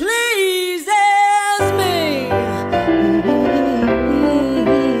 It pleases me.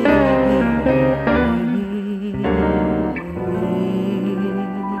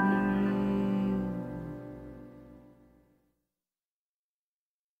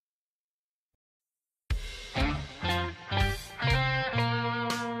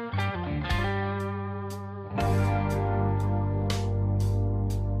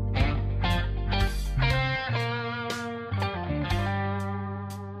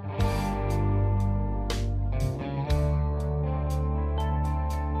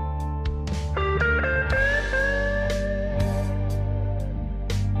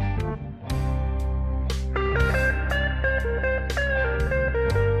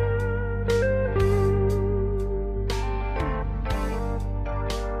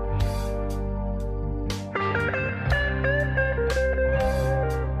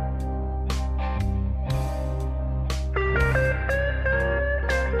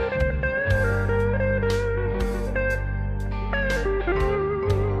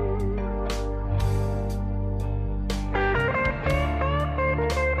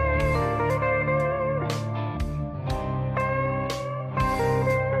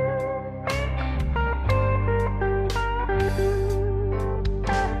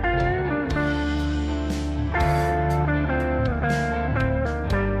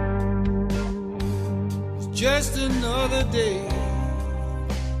 another day,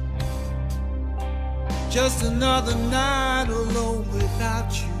 just another night alone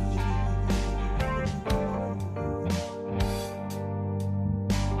without you.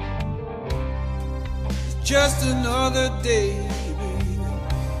 It's just another day, baby,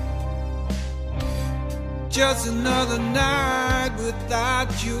 just another night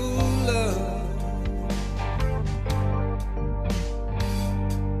without your love.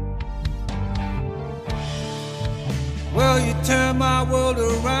 Well, you turn my world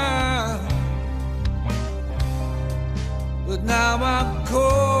around, but now I'm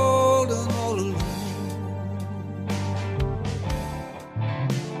cold and all alone.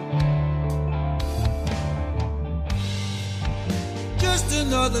 Just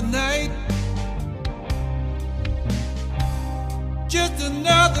another night, just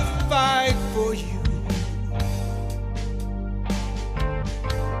another fight for you.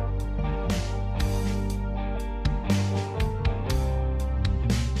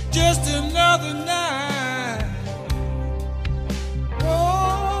 Just another night.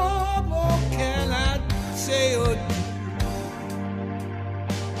 What more can I say or do?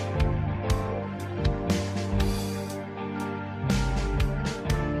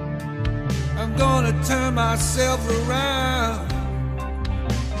 I'm gonna turn myself around.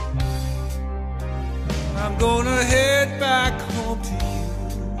 I'm gonna head back home to you.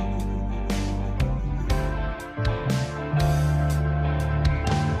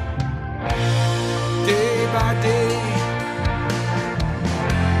 By day,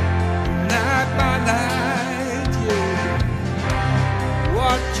 night by night, yeah.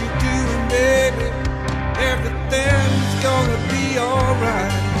 What you doing, baby? Everything's gonna be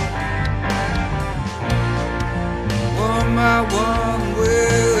alright. One by one,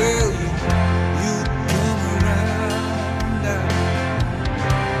 well, you come around now.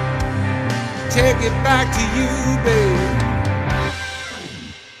 Take it back to you, baby.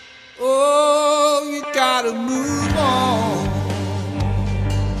 Gotta move on.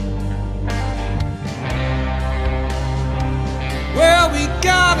 Well, we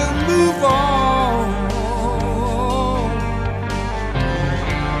gotta move on.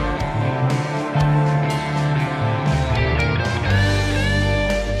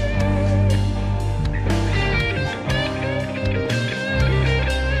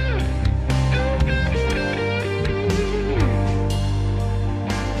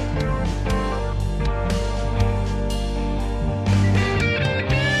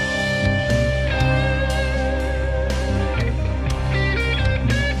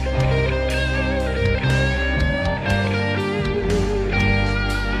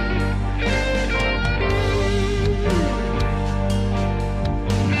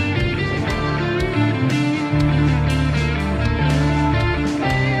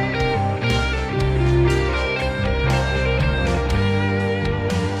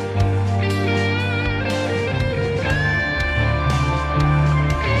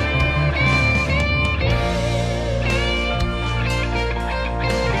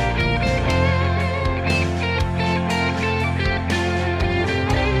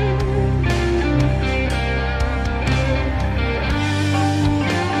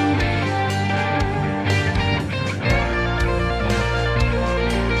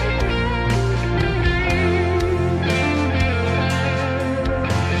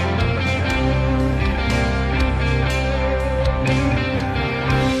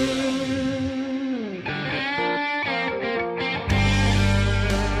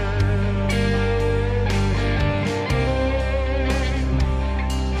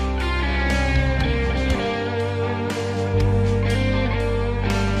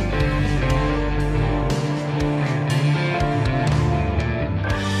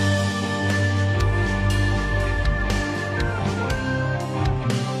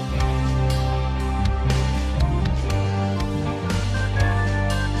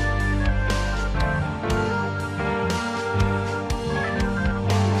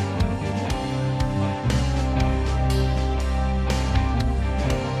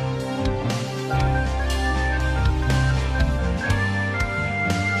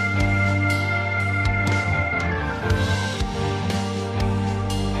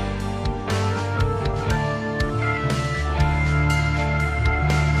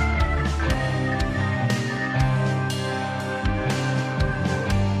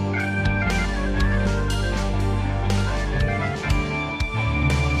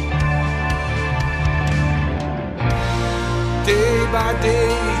 by day,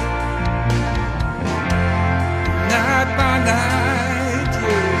 night by night,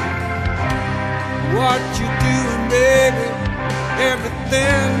 yeah. What you doing, baby?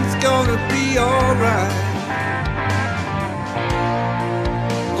 Everything's gonna be alright.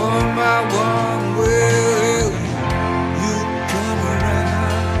 one, well, you come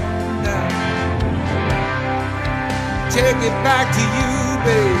around now. Take it back to you,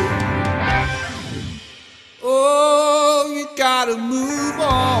 babe. Oh, you gotta move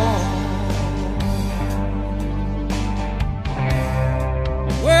on.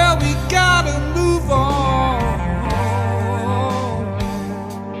 Well, we gotta move on.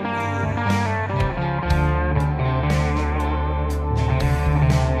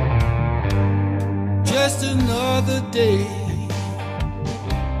 Just another day,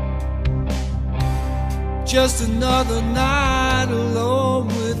 just another night alone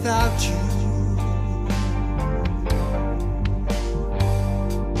without you.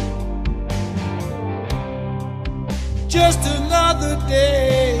 Just another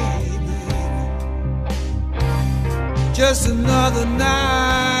day, baby. Just another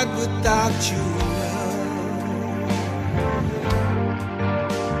night without you.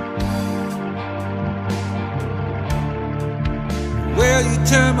 Well, you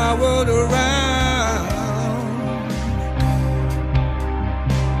turn my world around.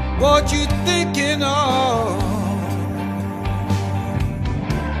 What you thinking of?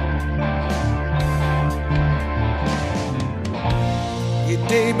 You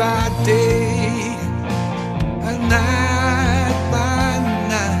day by day, and night by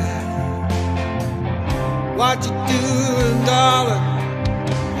night. What you doing, darling?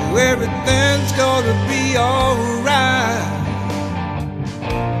 Everything's gonna be alright.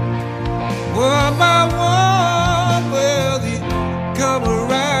 One by one, well, you come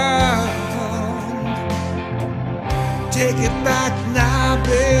around. Take it back now,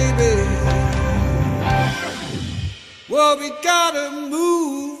 baby. Well, we gotta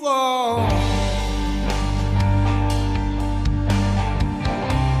move on.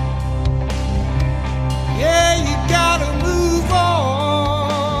 Yeah, you gotta move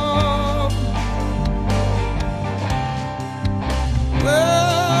on.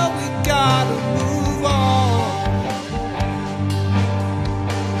 Well, we gotta move on.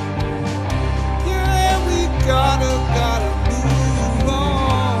 Yeah, we gotta move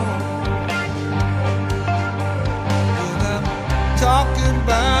on. And I'm talking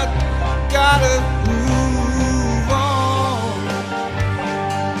about gotta move on.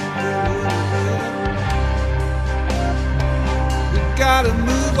 We gotta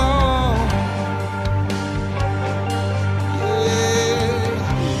move on.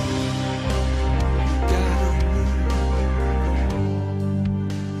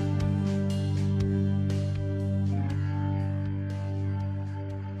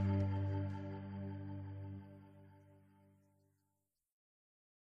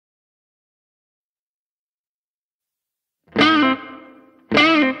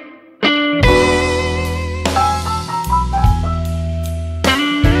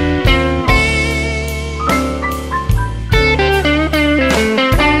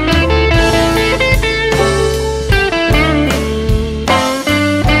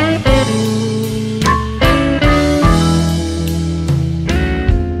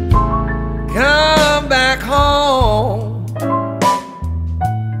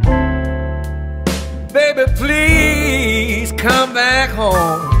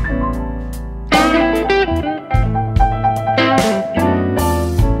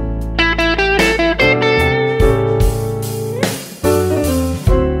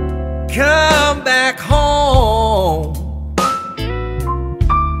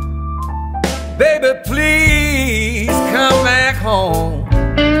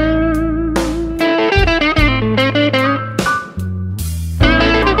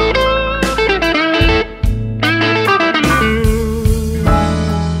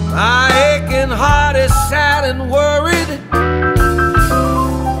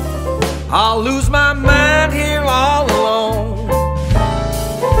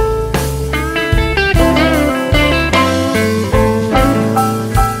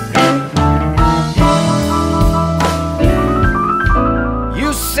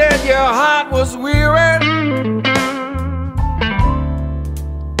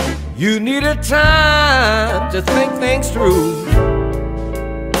 Time to think things through.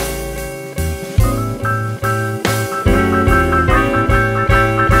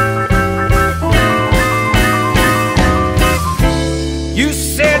 You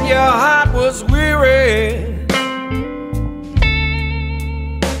said your heart was weary.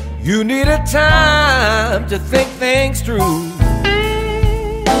 You needed time to think things through.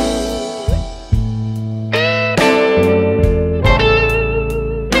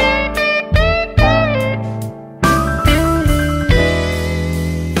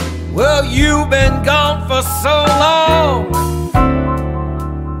 You've been gone for so long,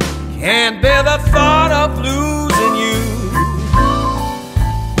 can't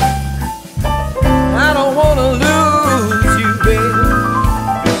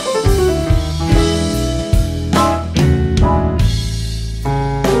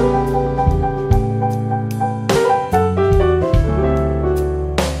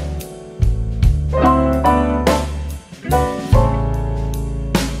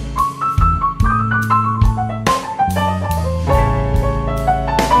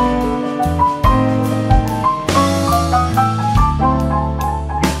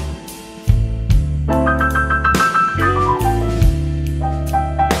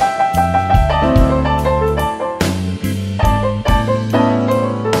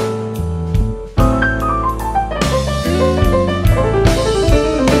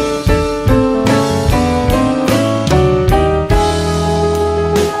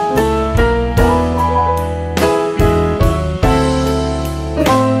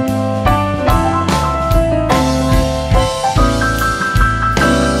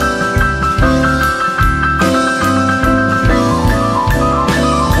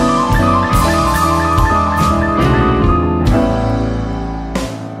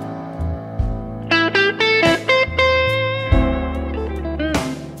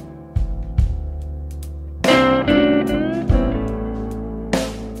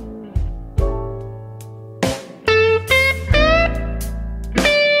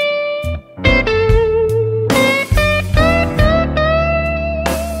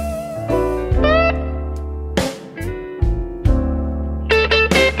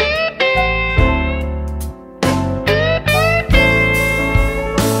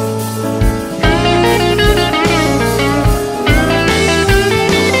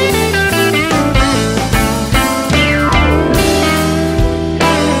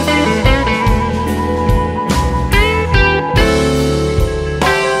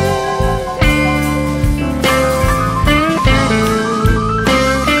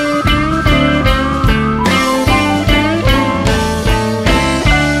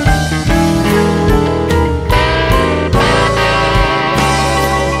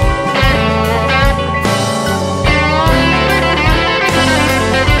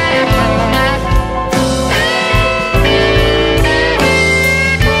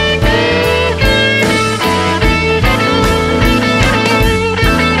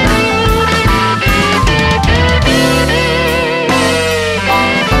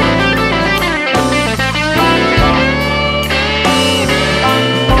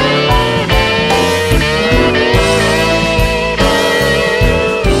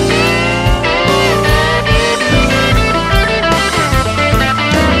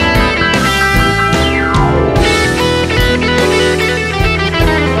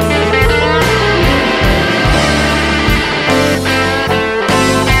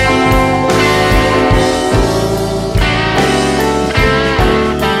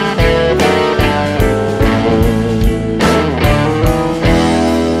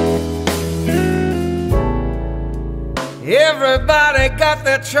got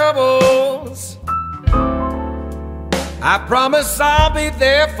their troubles, I promise I'll be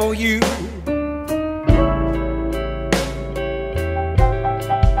there for you.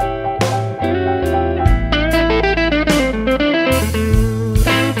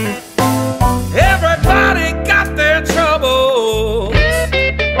 Everybody got their troubles,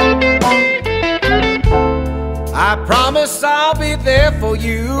 I promise I'll be there for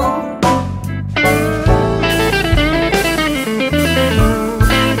you.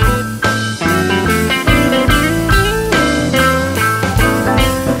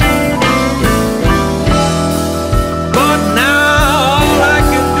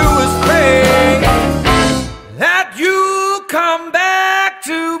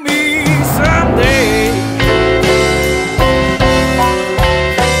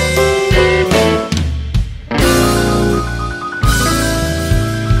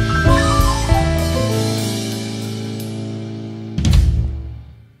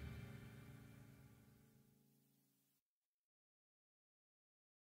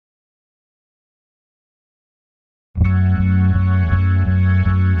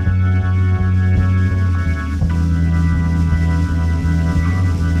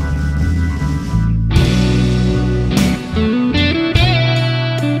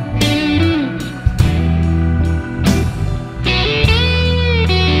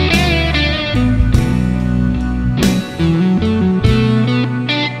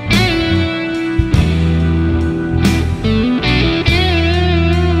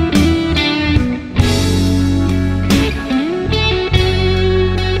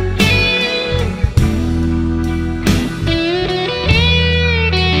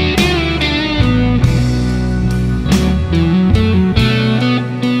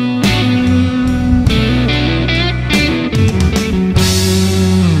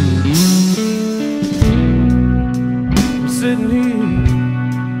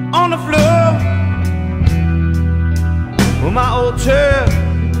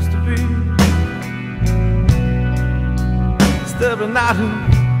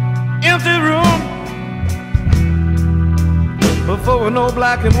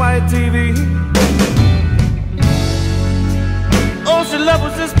 Black and white TV. Oh, she love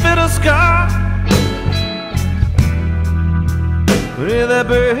was this bitter scar. But in that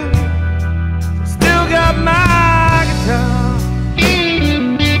bed, still got my guitar.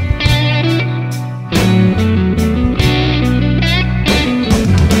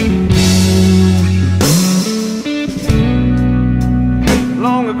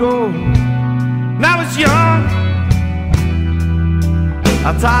 Long ago, when I was young,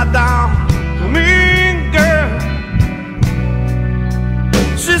 I tied down a mean girl.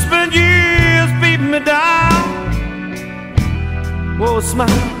 She spent years beating me down. Oh, a smile,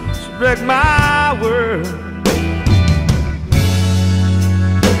 she wrecked my world.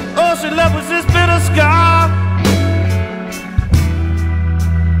 Oh, she left with this bitter scar.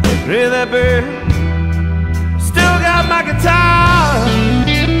 In that bed, still got my guitar.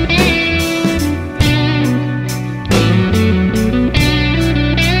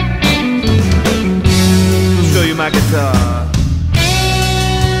 Show you my guitar.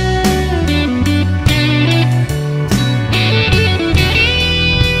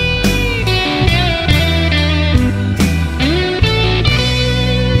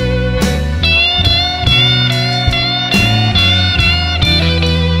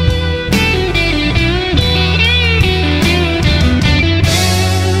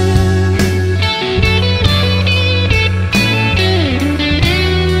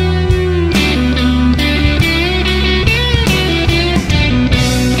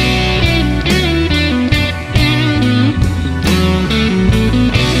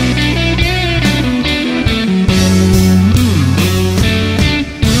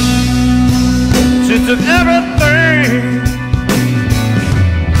 Took everything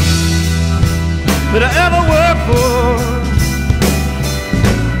that I ever worked for.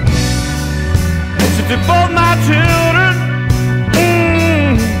 She took both my children.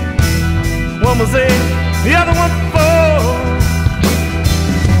 One was 8, the other one 4.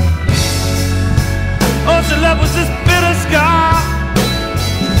 Oh, she left with this bitter scar.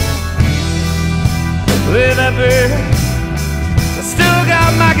 In that bed, I still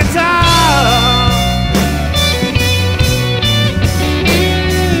got my guitar.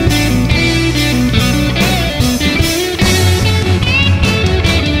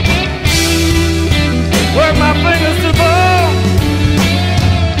 Work my fingers to bone.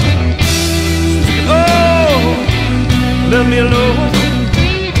 Oh, let me alone.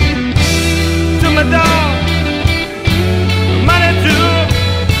 To my dog, money too.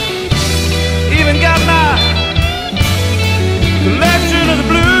 Even got my collection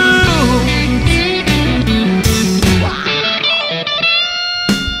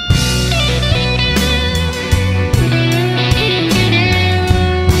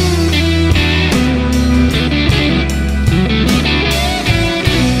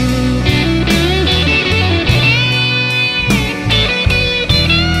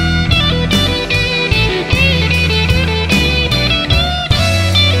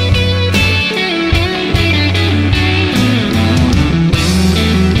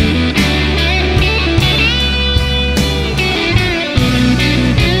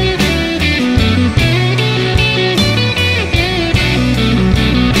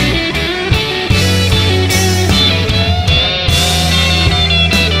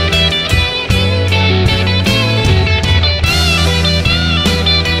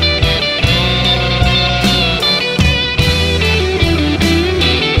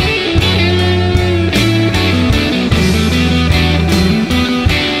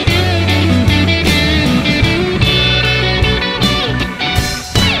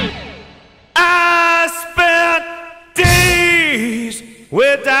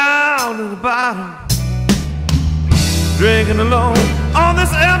the bottom, drinking alone on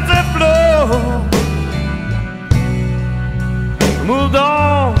this empty floor. I moved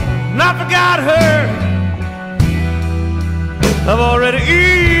on, not forgot her. I've already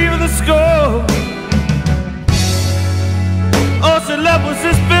even the score. All she left was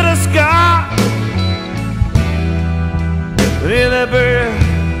this bitter scar. But in that bird,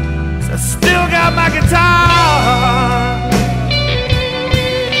 I still got my guitar.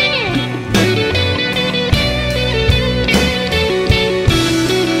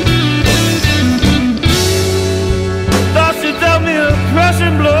 Thought she dealt me a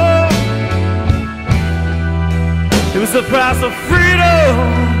crushing blow. It was the price of freedom.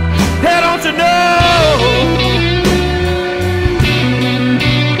 Hey, don't you know?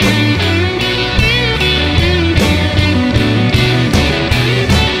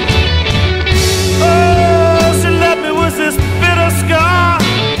 This bitter scar,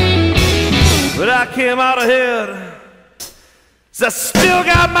 but I came out ahead, so I still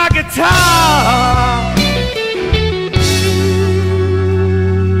got my guitar.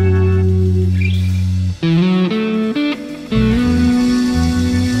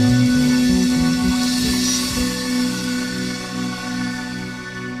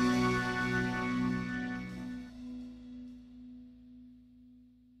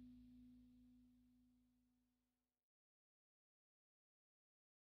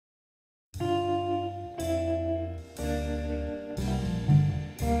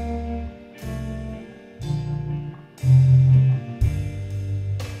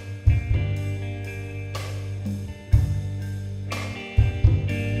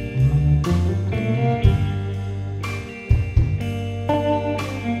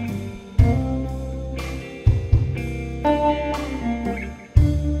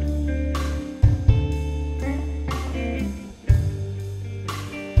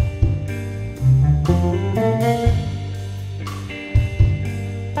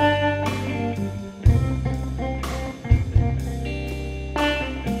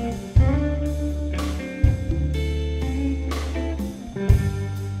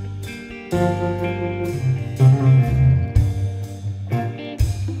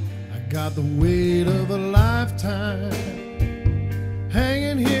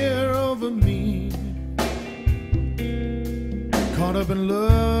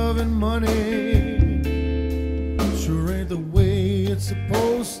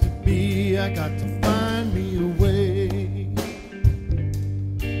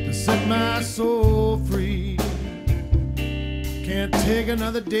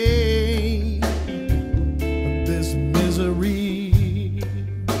 Another day of this misery,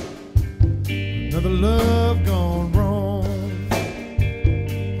 another love gone wrong,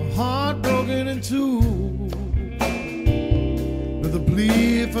 a heart broken in two, with a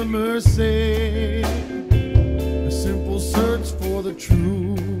plea for mercy, a simple search for the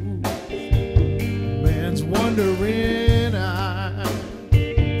truth. Man's wandering eye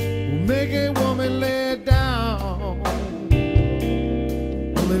will make a woman lay down,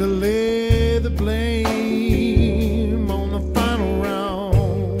 to lay the blame on the final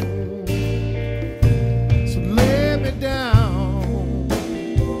round. So lay me down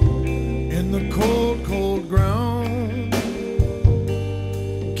in the cold, cold ground.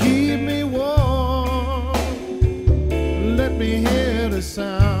 Keep me warm, let me hear the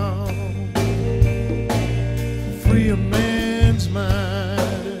sound. Free a man's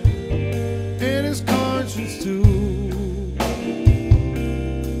mind and his conscience too.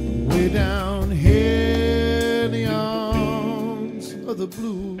 Down here in the arms of the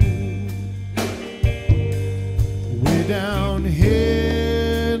blue, way down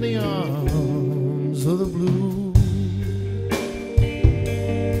here in the arms of the blue.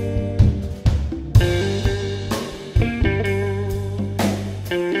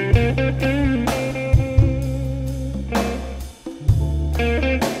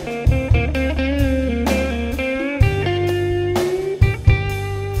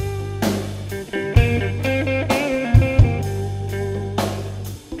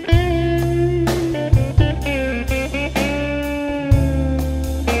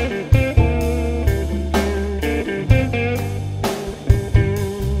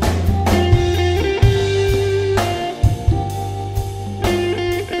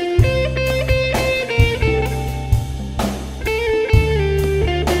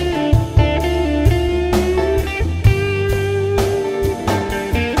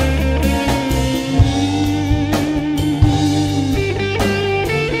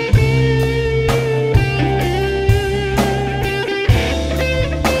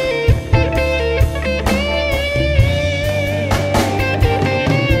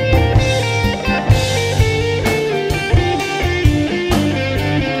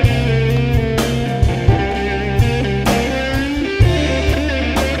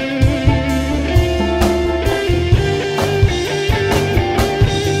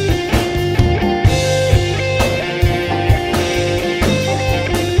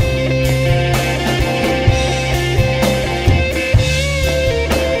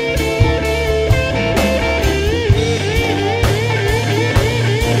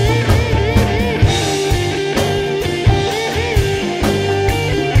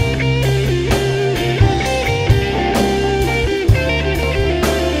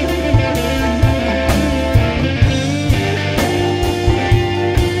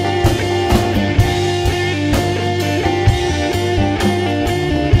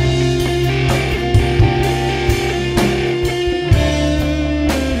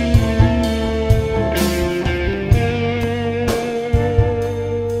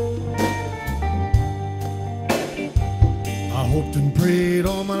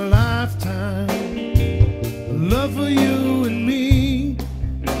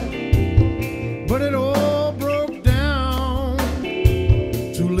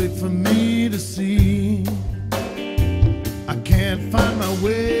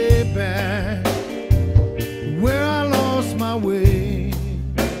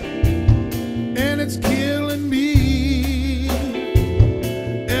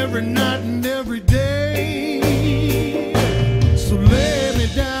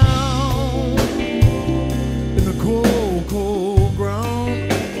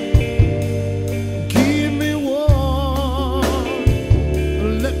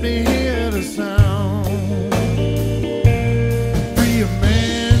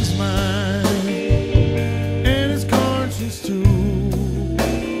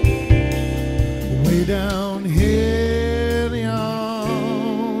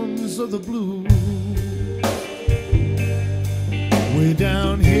 of the blues. Way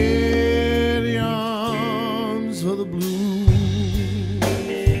down here in the arms of the blues.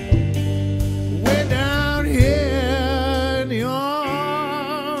 Way down here in the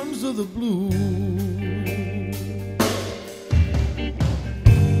arms of the blues.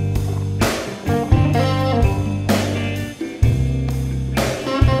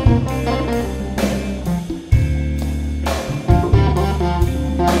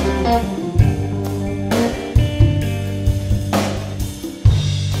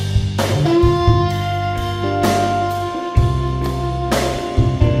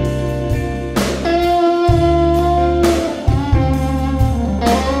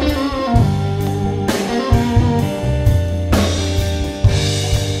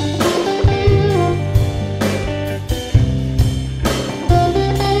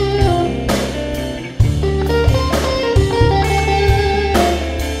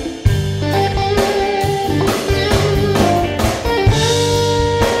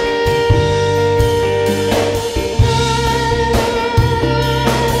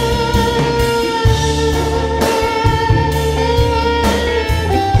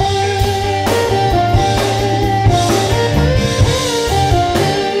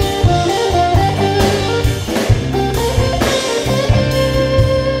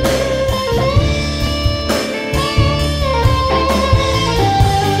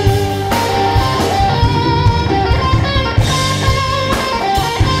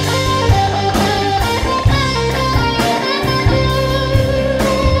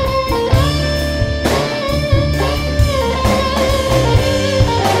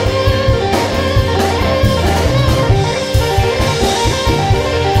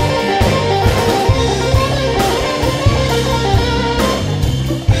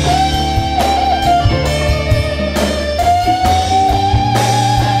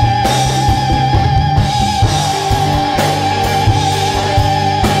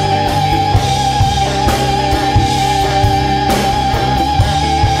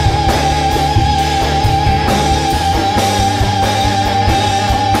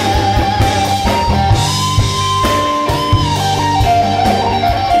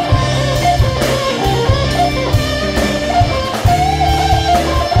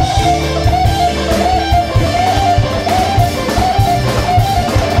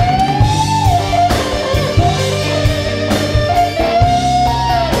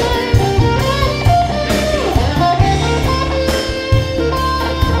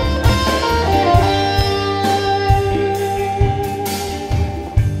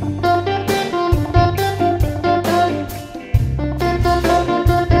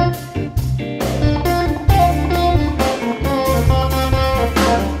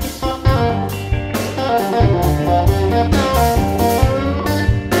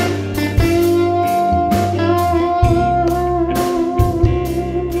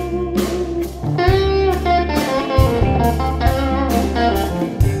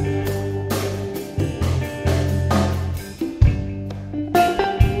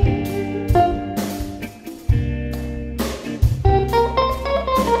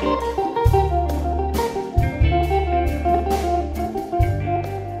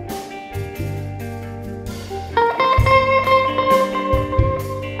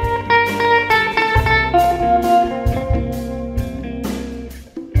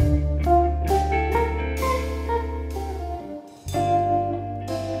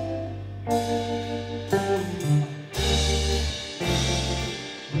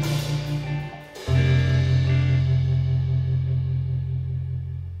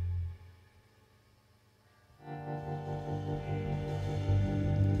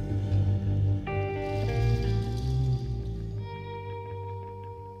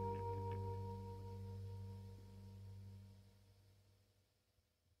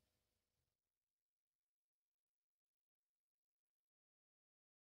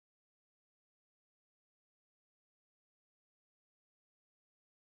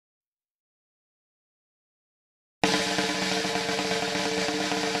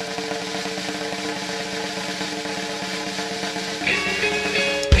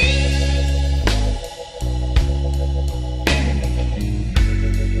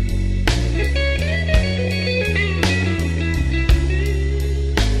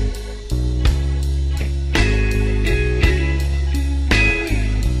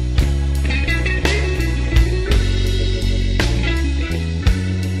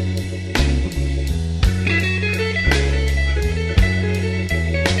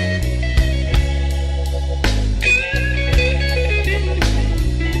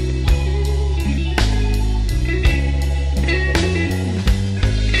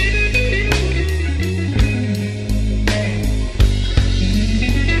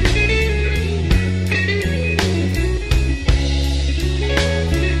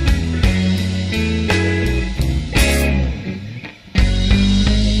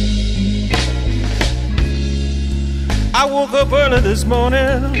 woke up early this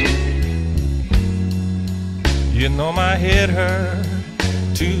morning. You know my head hurt,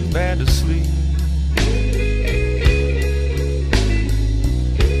 too bad to sleep.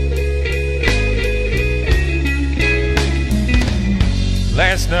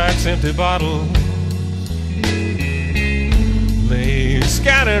 Last night's empty bottles lay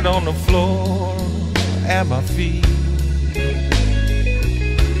scattered on the floor at my feet.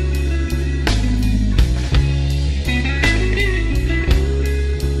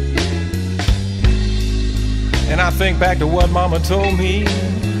 And I think back to what Mama told me,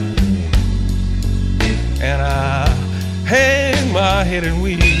 and I hang my head and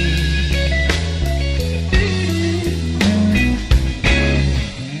weep.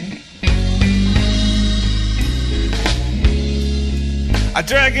 I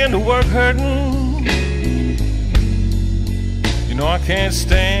drag into work hurting. You know I can't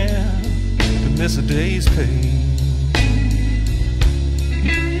stand to miss a day's pay.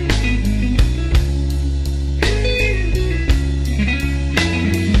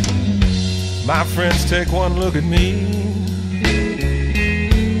 My friends take one look at me,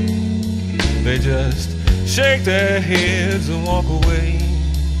 they just shake their heads and walk away.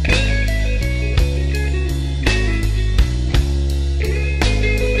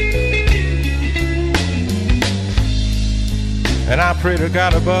 And I pray to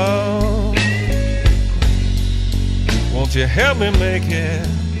God above, won't you help me make it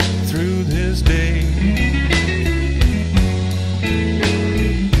through this day?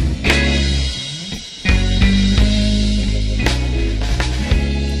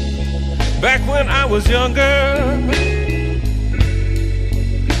 Back when I was younger,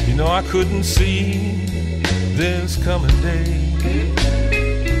 you know I couldn't see this coming day.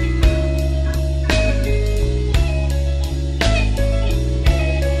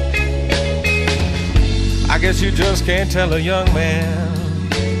 I guess you just can't tell a young man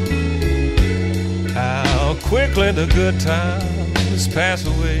how quickly the good times pass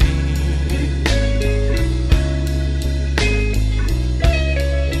away.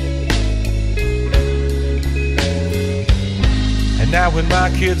 And now when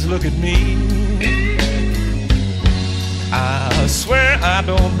my kids look at me, I swear I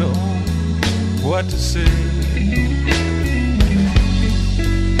don't know what to say.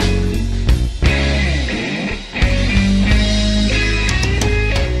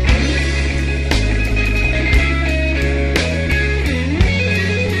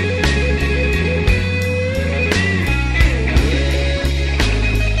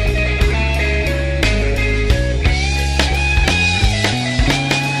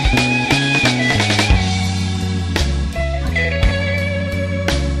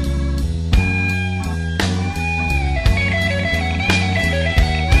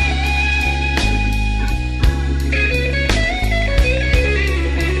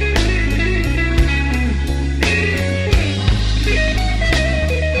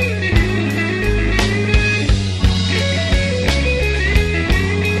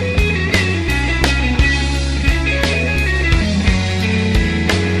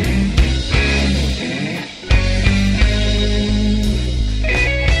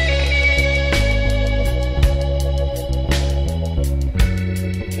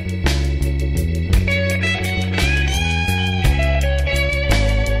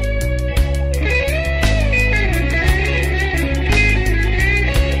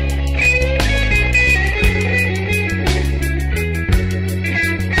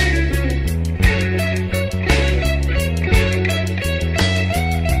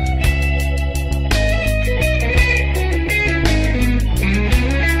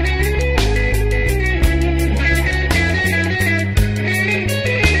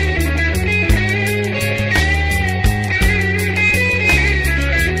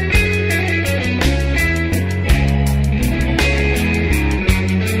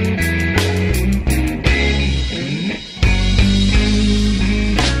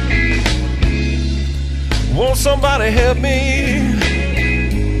 Somebody help me.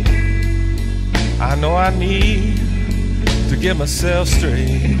 I know I need to get myself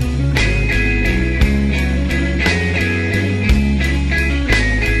straight.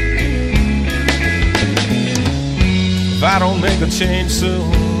 If I don't make a change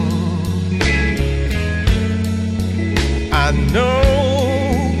soon, I know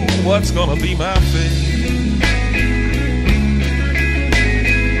what's gonna be my fate.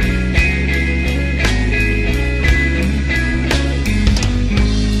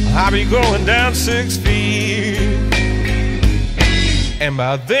 I'll be going down 6 feet, and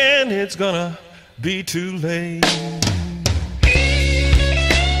by then it's gonna be too late.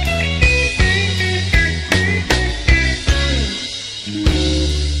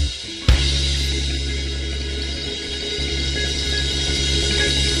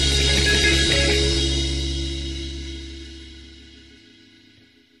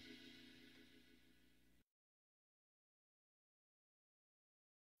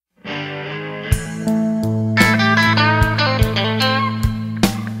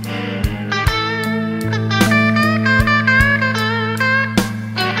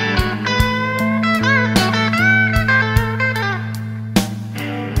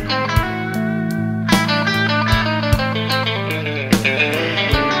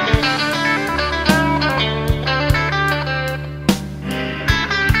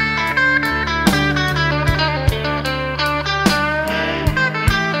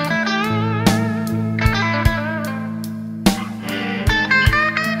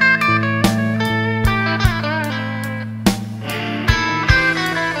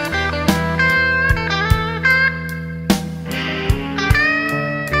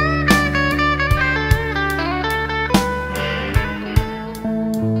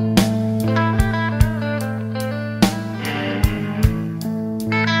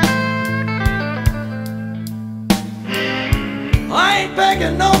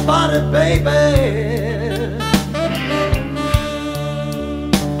 it, baby.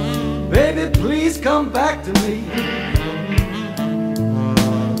 Baby, please come back to me.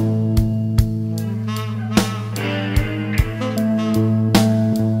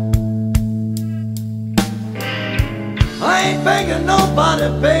 I ain't begging nobody,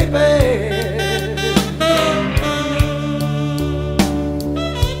 baby.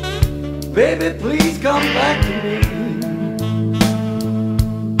 Baby, please come back to me.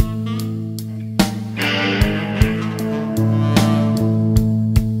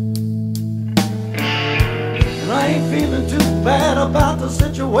 And I ain't feeling too bad about the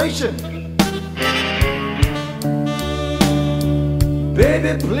situation.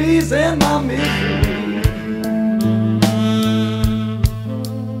 Baby, please end my misery.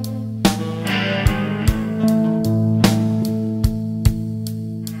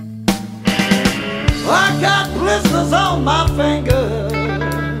 I got blisters on my fingers,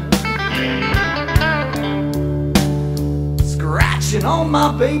 scratching on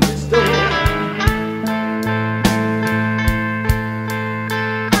my baby's door.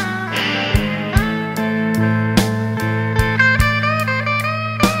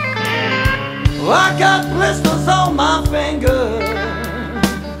 I got blisters on my fingers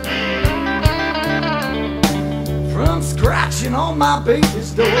from scratching on my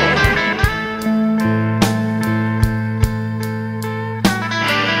baby's door.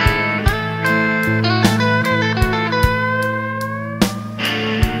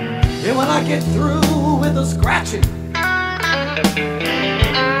 And when I get through with the scratching,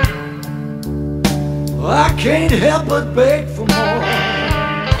 I can't help but beg for more.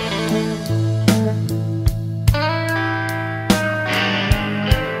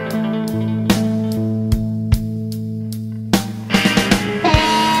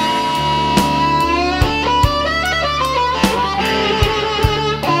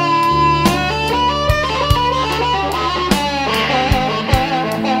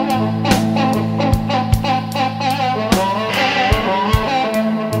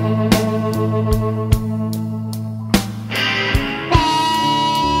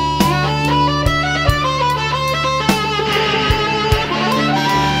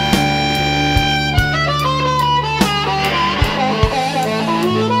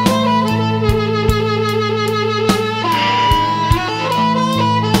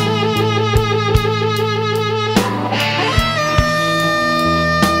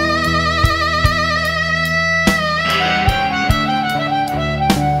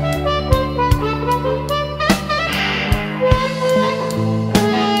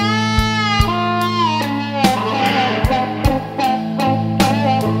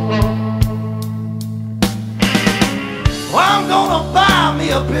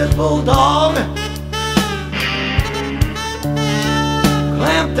 Bulldog,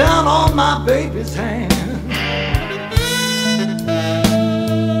 clamp down on my baby's hand.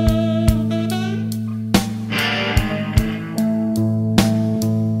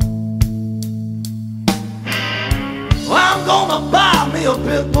 Well, I'm gonna buy me a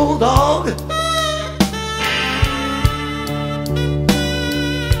pit bulldog,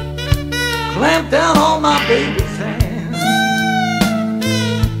 clamp down on my baby's hand.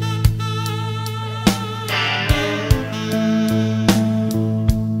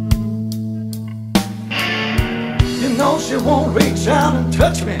 No, she won't reach out and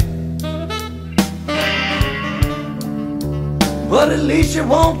touch me, but at least she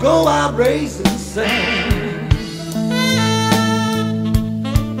won't go out raising sand.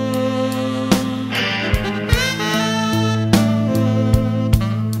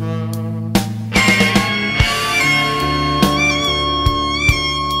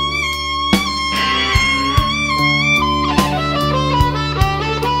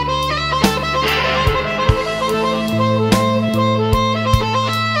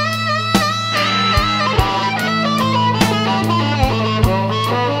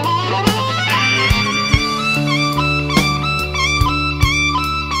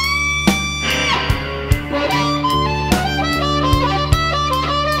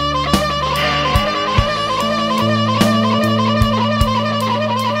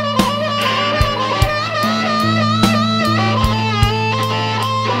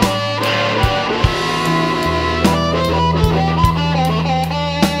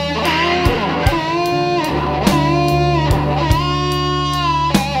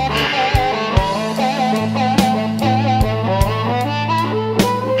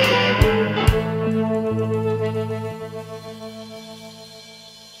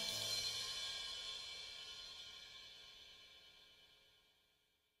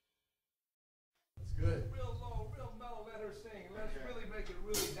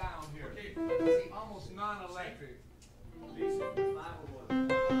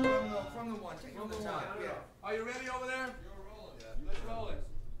 the time. Yeah. Are you ready over there? You're rolling. Yeah. Let's roll it.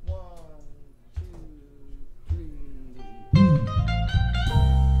 1, 2, 3.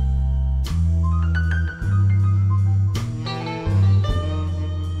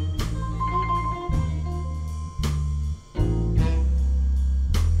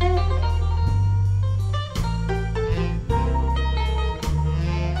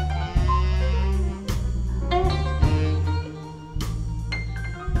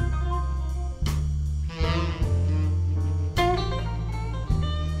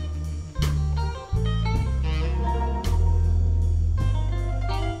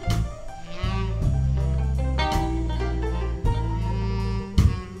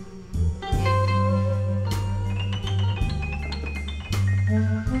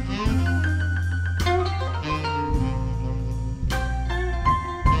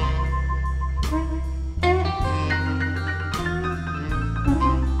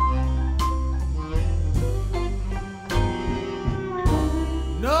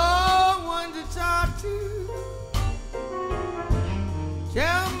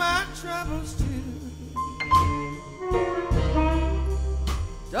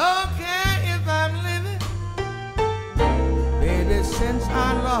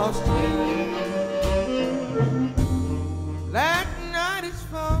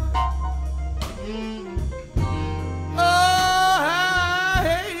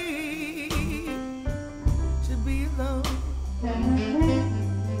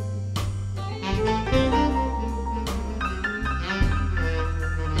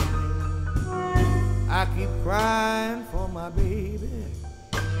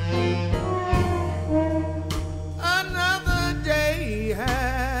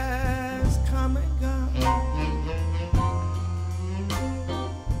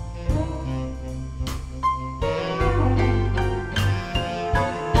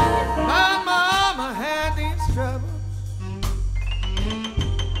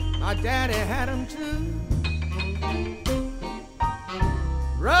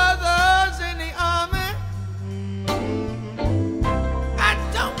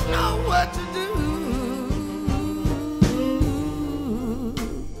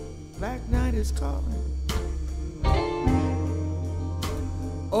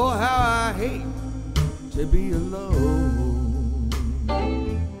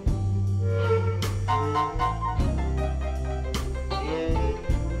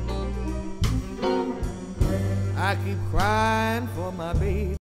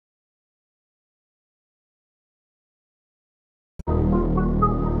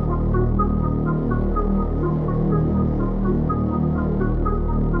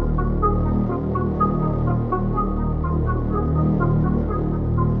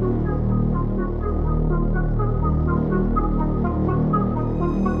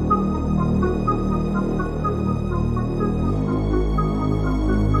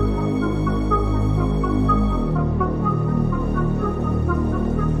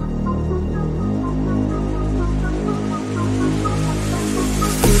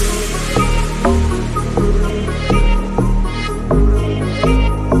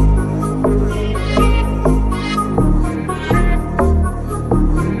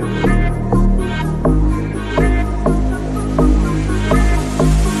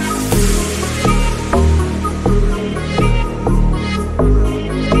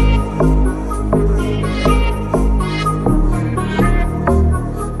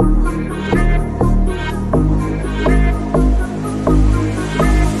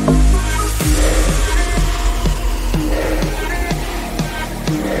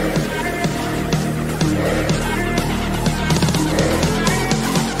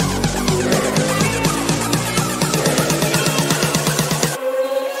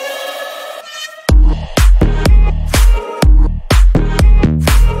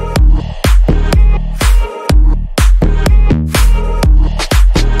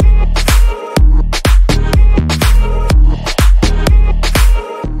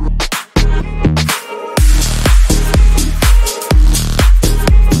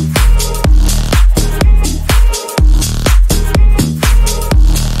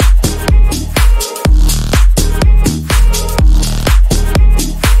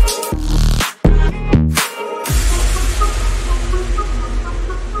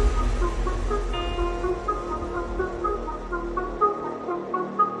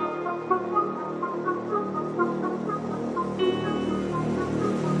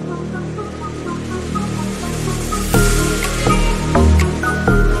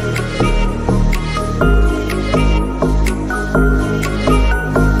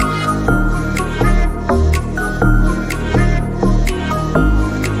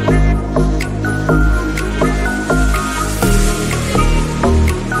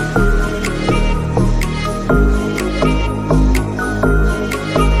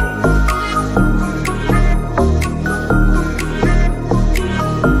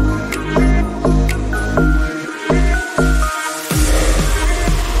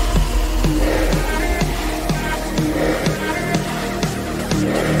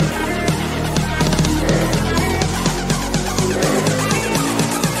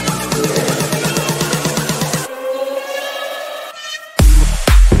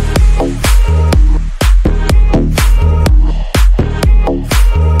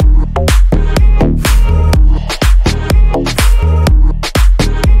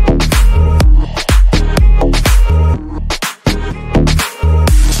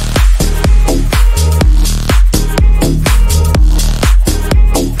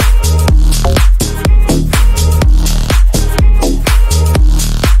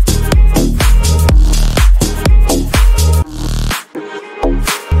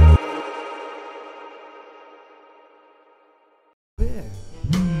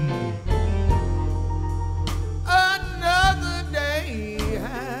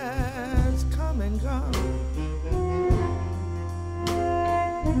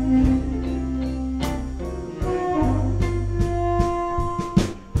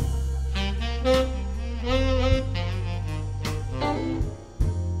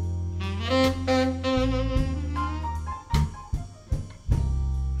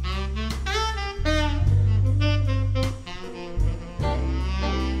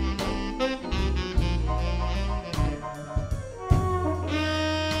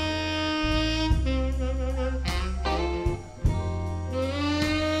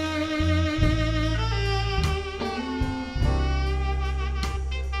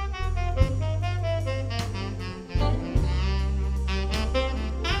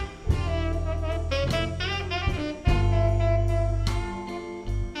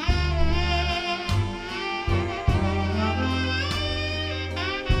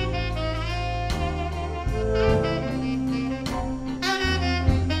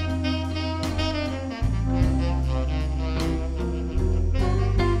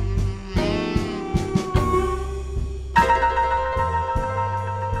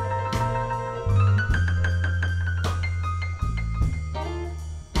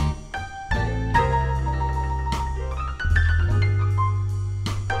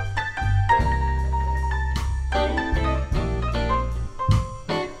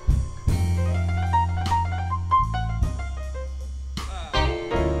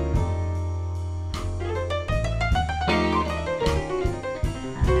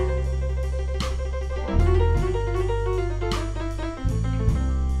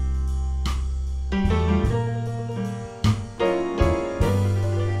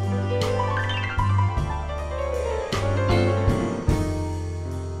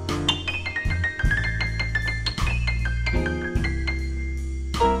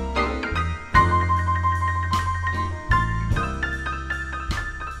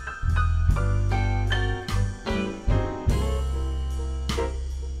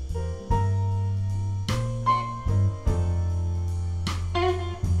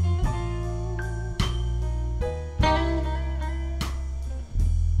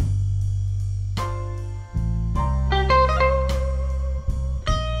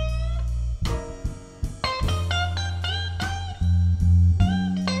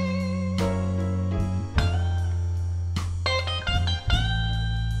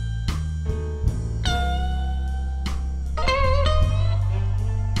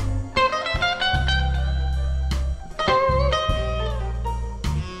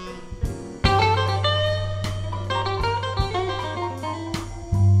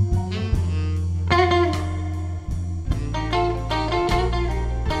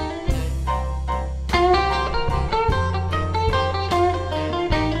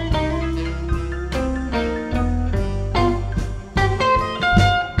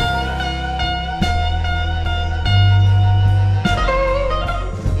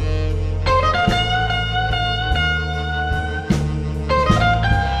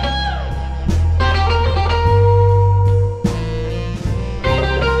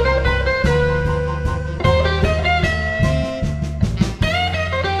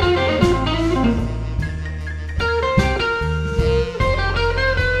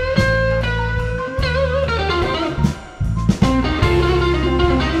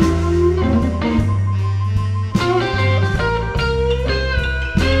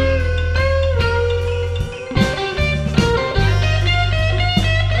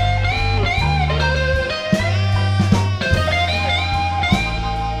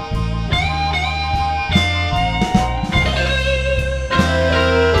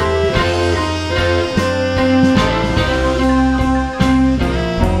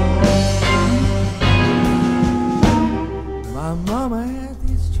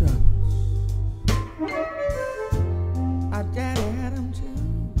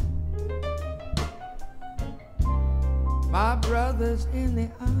 in the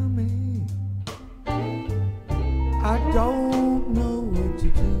army, I don't know what to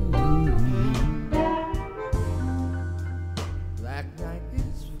do. Black night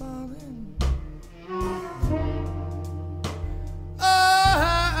is falling. Oh,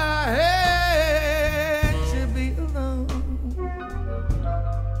 I hate to be alone.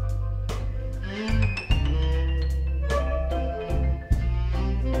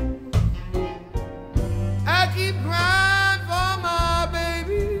 I keep crying for my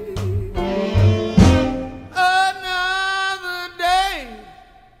baby. Another day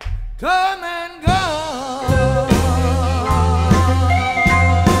come and go.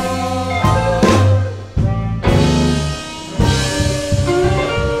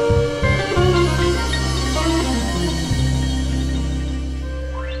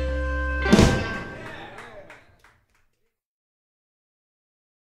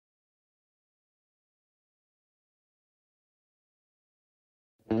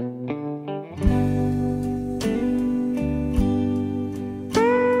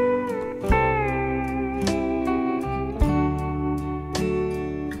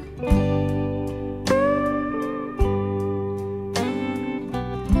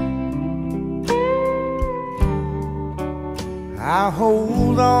 I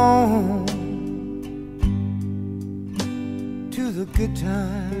hold on to the good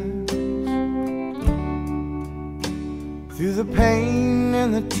times, through the pain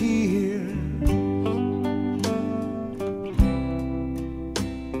and the tears.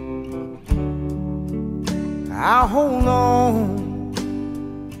 I hold on,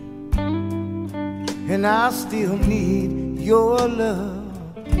 and I still need your love.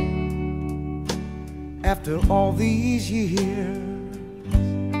 After all these years,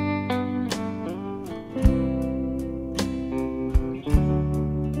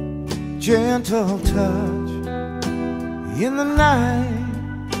 gentle touch in the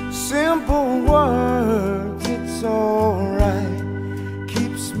night, simple words, it's alright,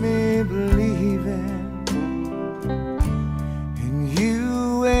 keeps me believing in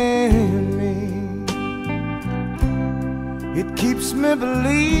you and me. It keeps me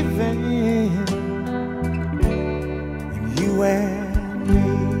believing you and me.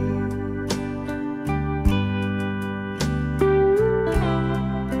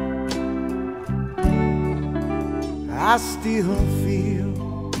 I still feel,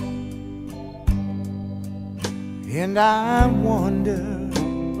 and I wonder,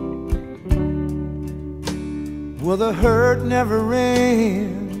 will the hurt never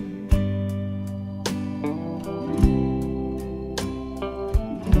end?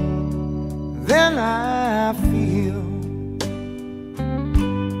 Then I feel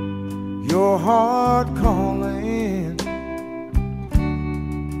your heart calling,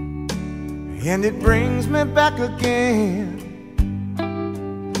 and it brings me back again.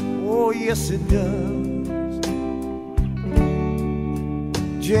 Oh yes it does.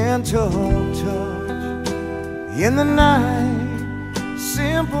 Gentle touch in the night,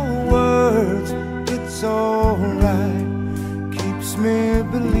 simple words, it's alright, keeps me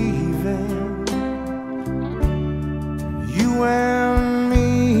believing you and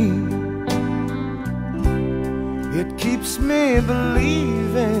me. It keeps me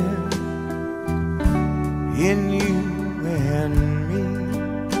believing in you and me.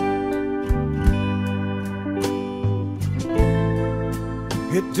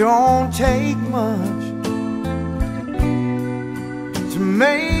 It don't take much to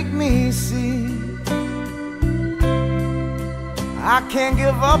make me see I can't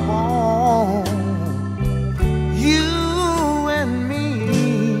give up on you and me.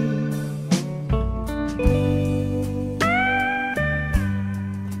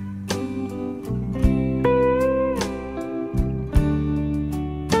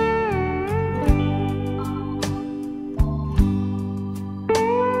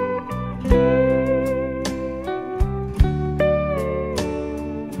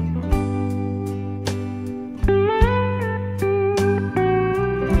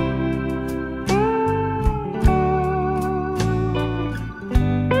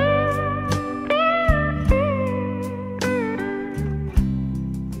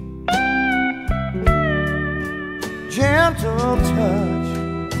 Gentle touch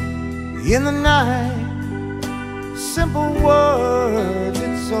in the night, simple words,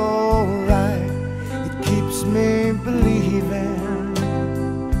 it's alright. It keeps me believing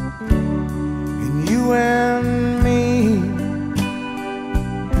in you and me.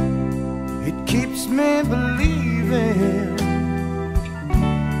 It keeps me believing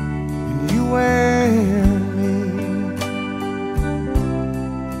in you and me.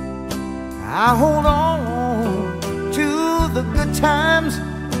 I hold on to the good times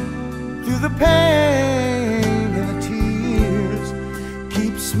through the pain and the tears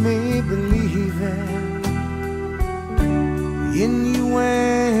keeps me believing in you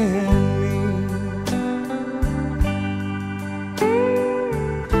and me.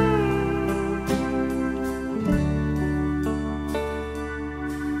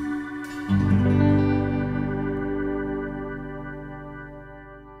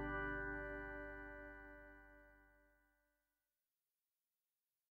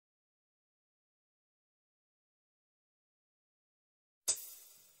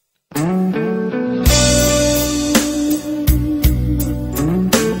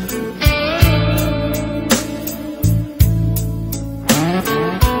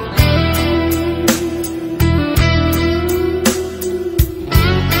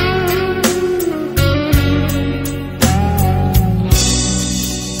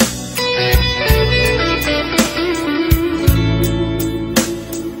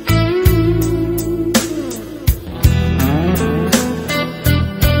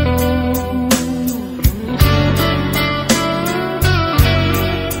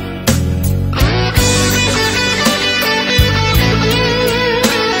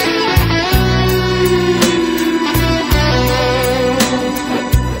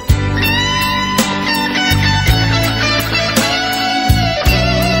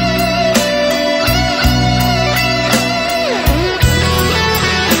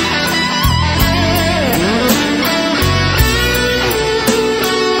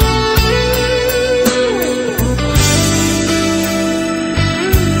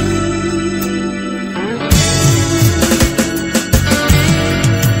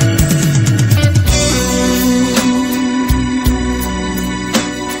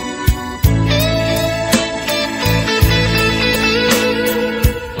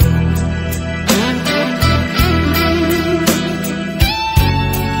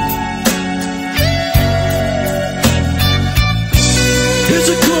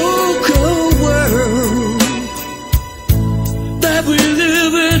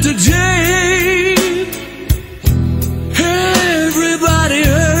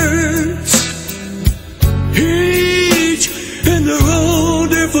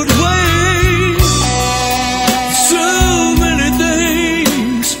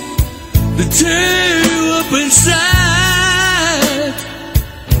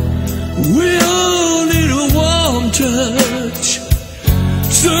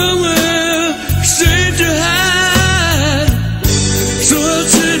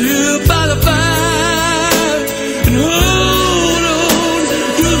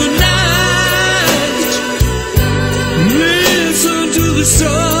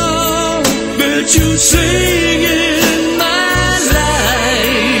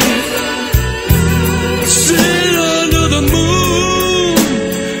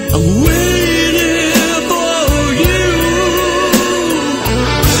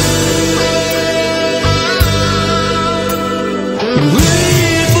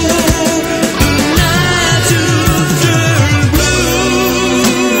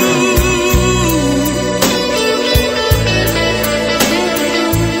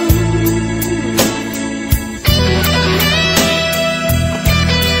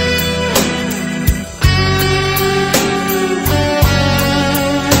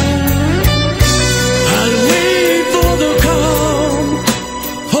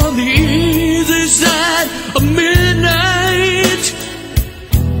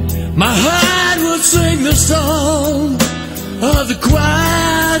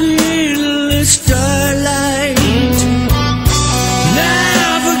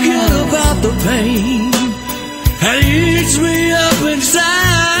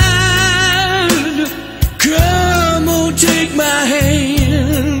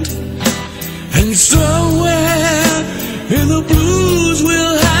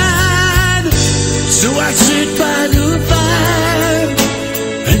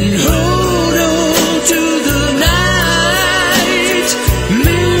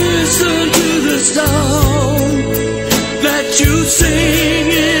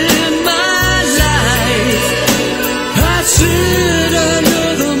 Sing in my life.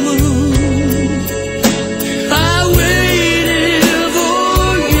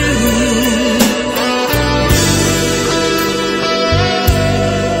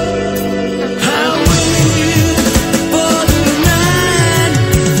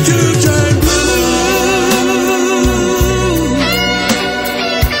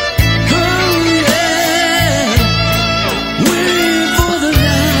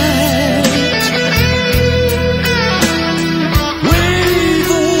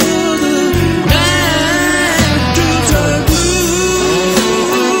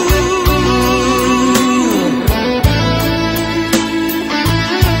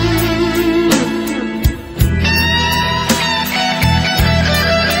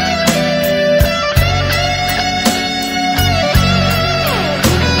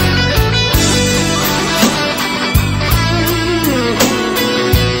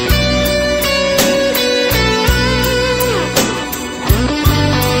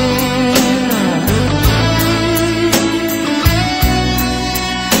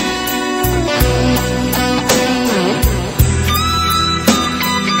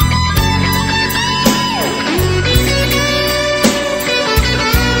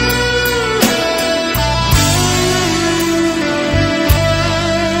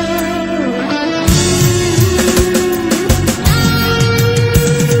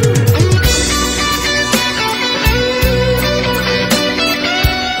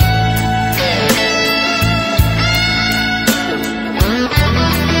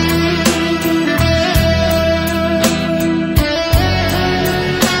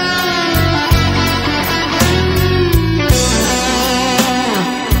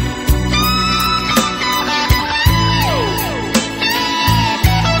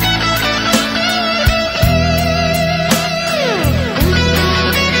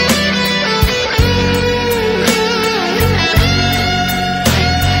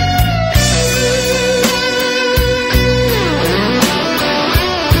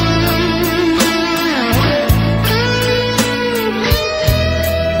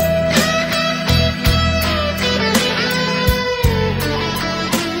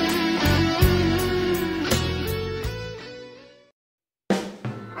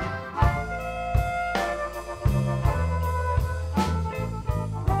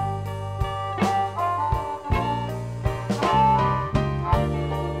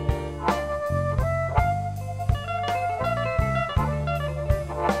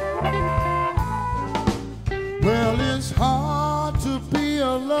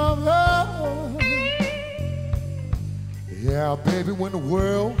 Yeah, baby, when the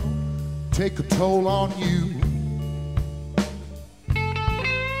world take a toll on you.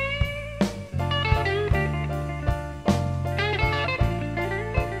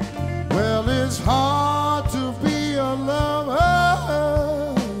 Well, it's hard to be a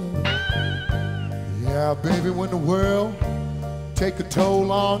lover. Yeah, baby, when the world take a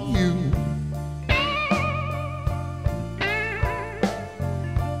toll on you.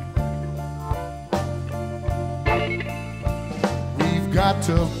 We've got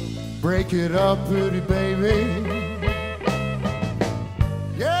to break it up, pretty baby.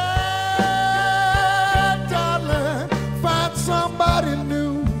 Yeah, darling, find somebody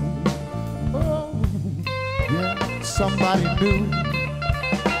new. Oh, yeah, somebody new.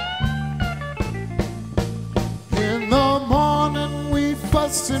 In the morning we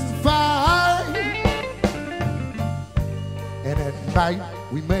fuss and fight, and at night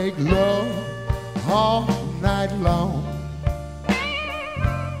we make love all night long.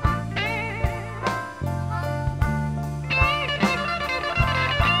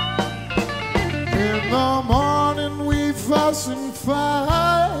 In the morning we fuss and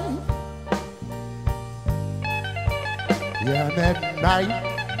fight, yeah, and at night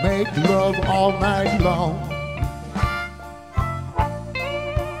make love all night long.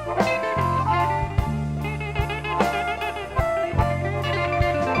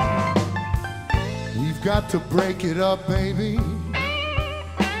 We've got to break it up, baby.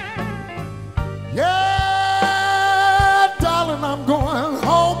 Yeah, darling, I'm going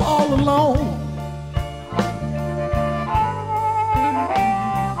home all alone.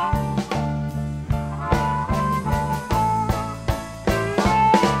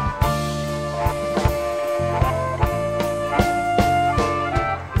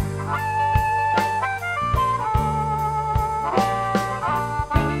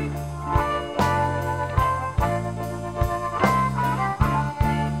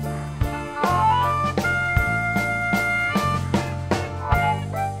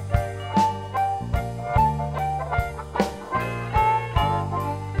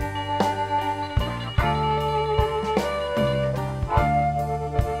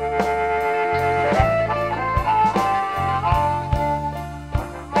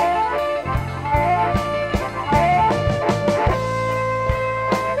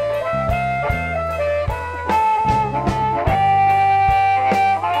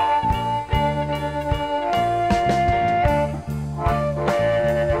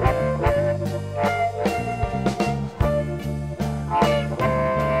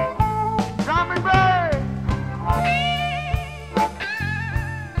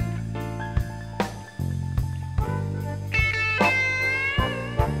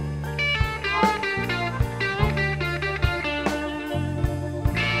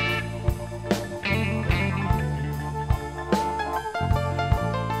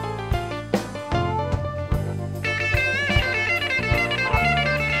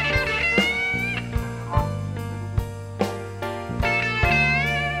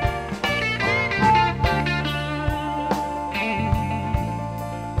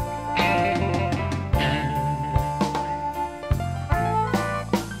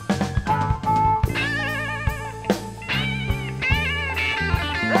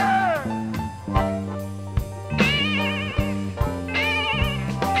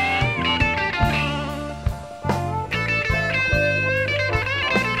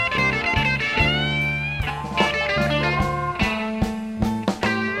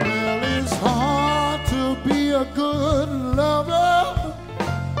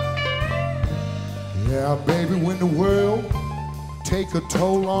 A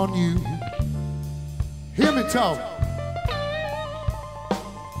toll on you. Hear me talk.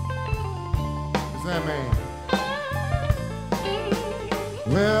 What's that man?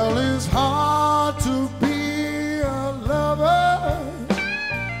 Well, it's hard to be a lover,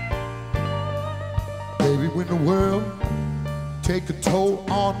 baby, when the world take a toll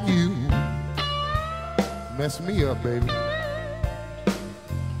on you. Mess me up, baby.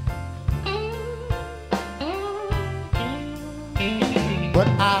 But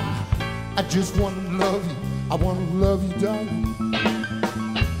I just want to love you. I want to love you, darling.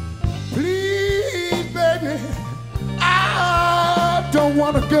 Please, baby, I don't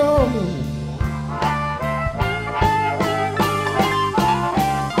want to go.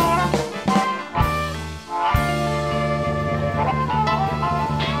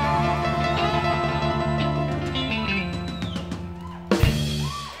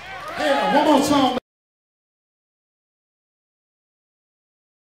 Yeah, one more song.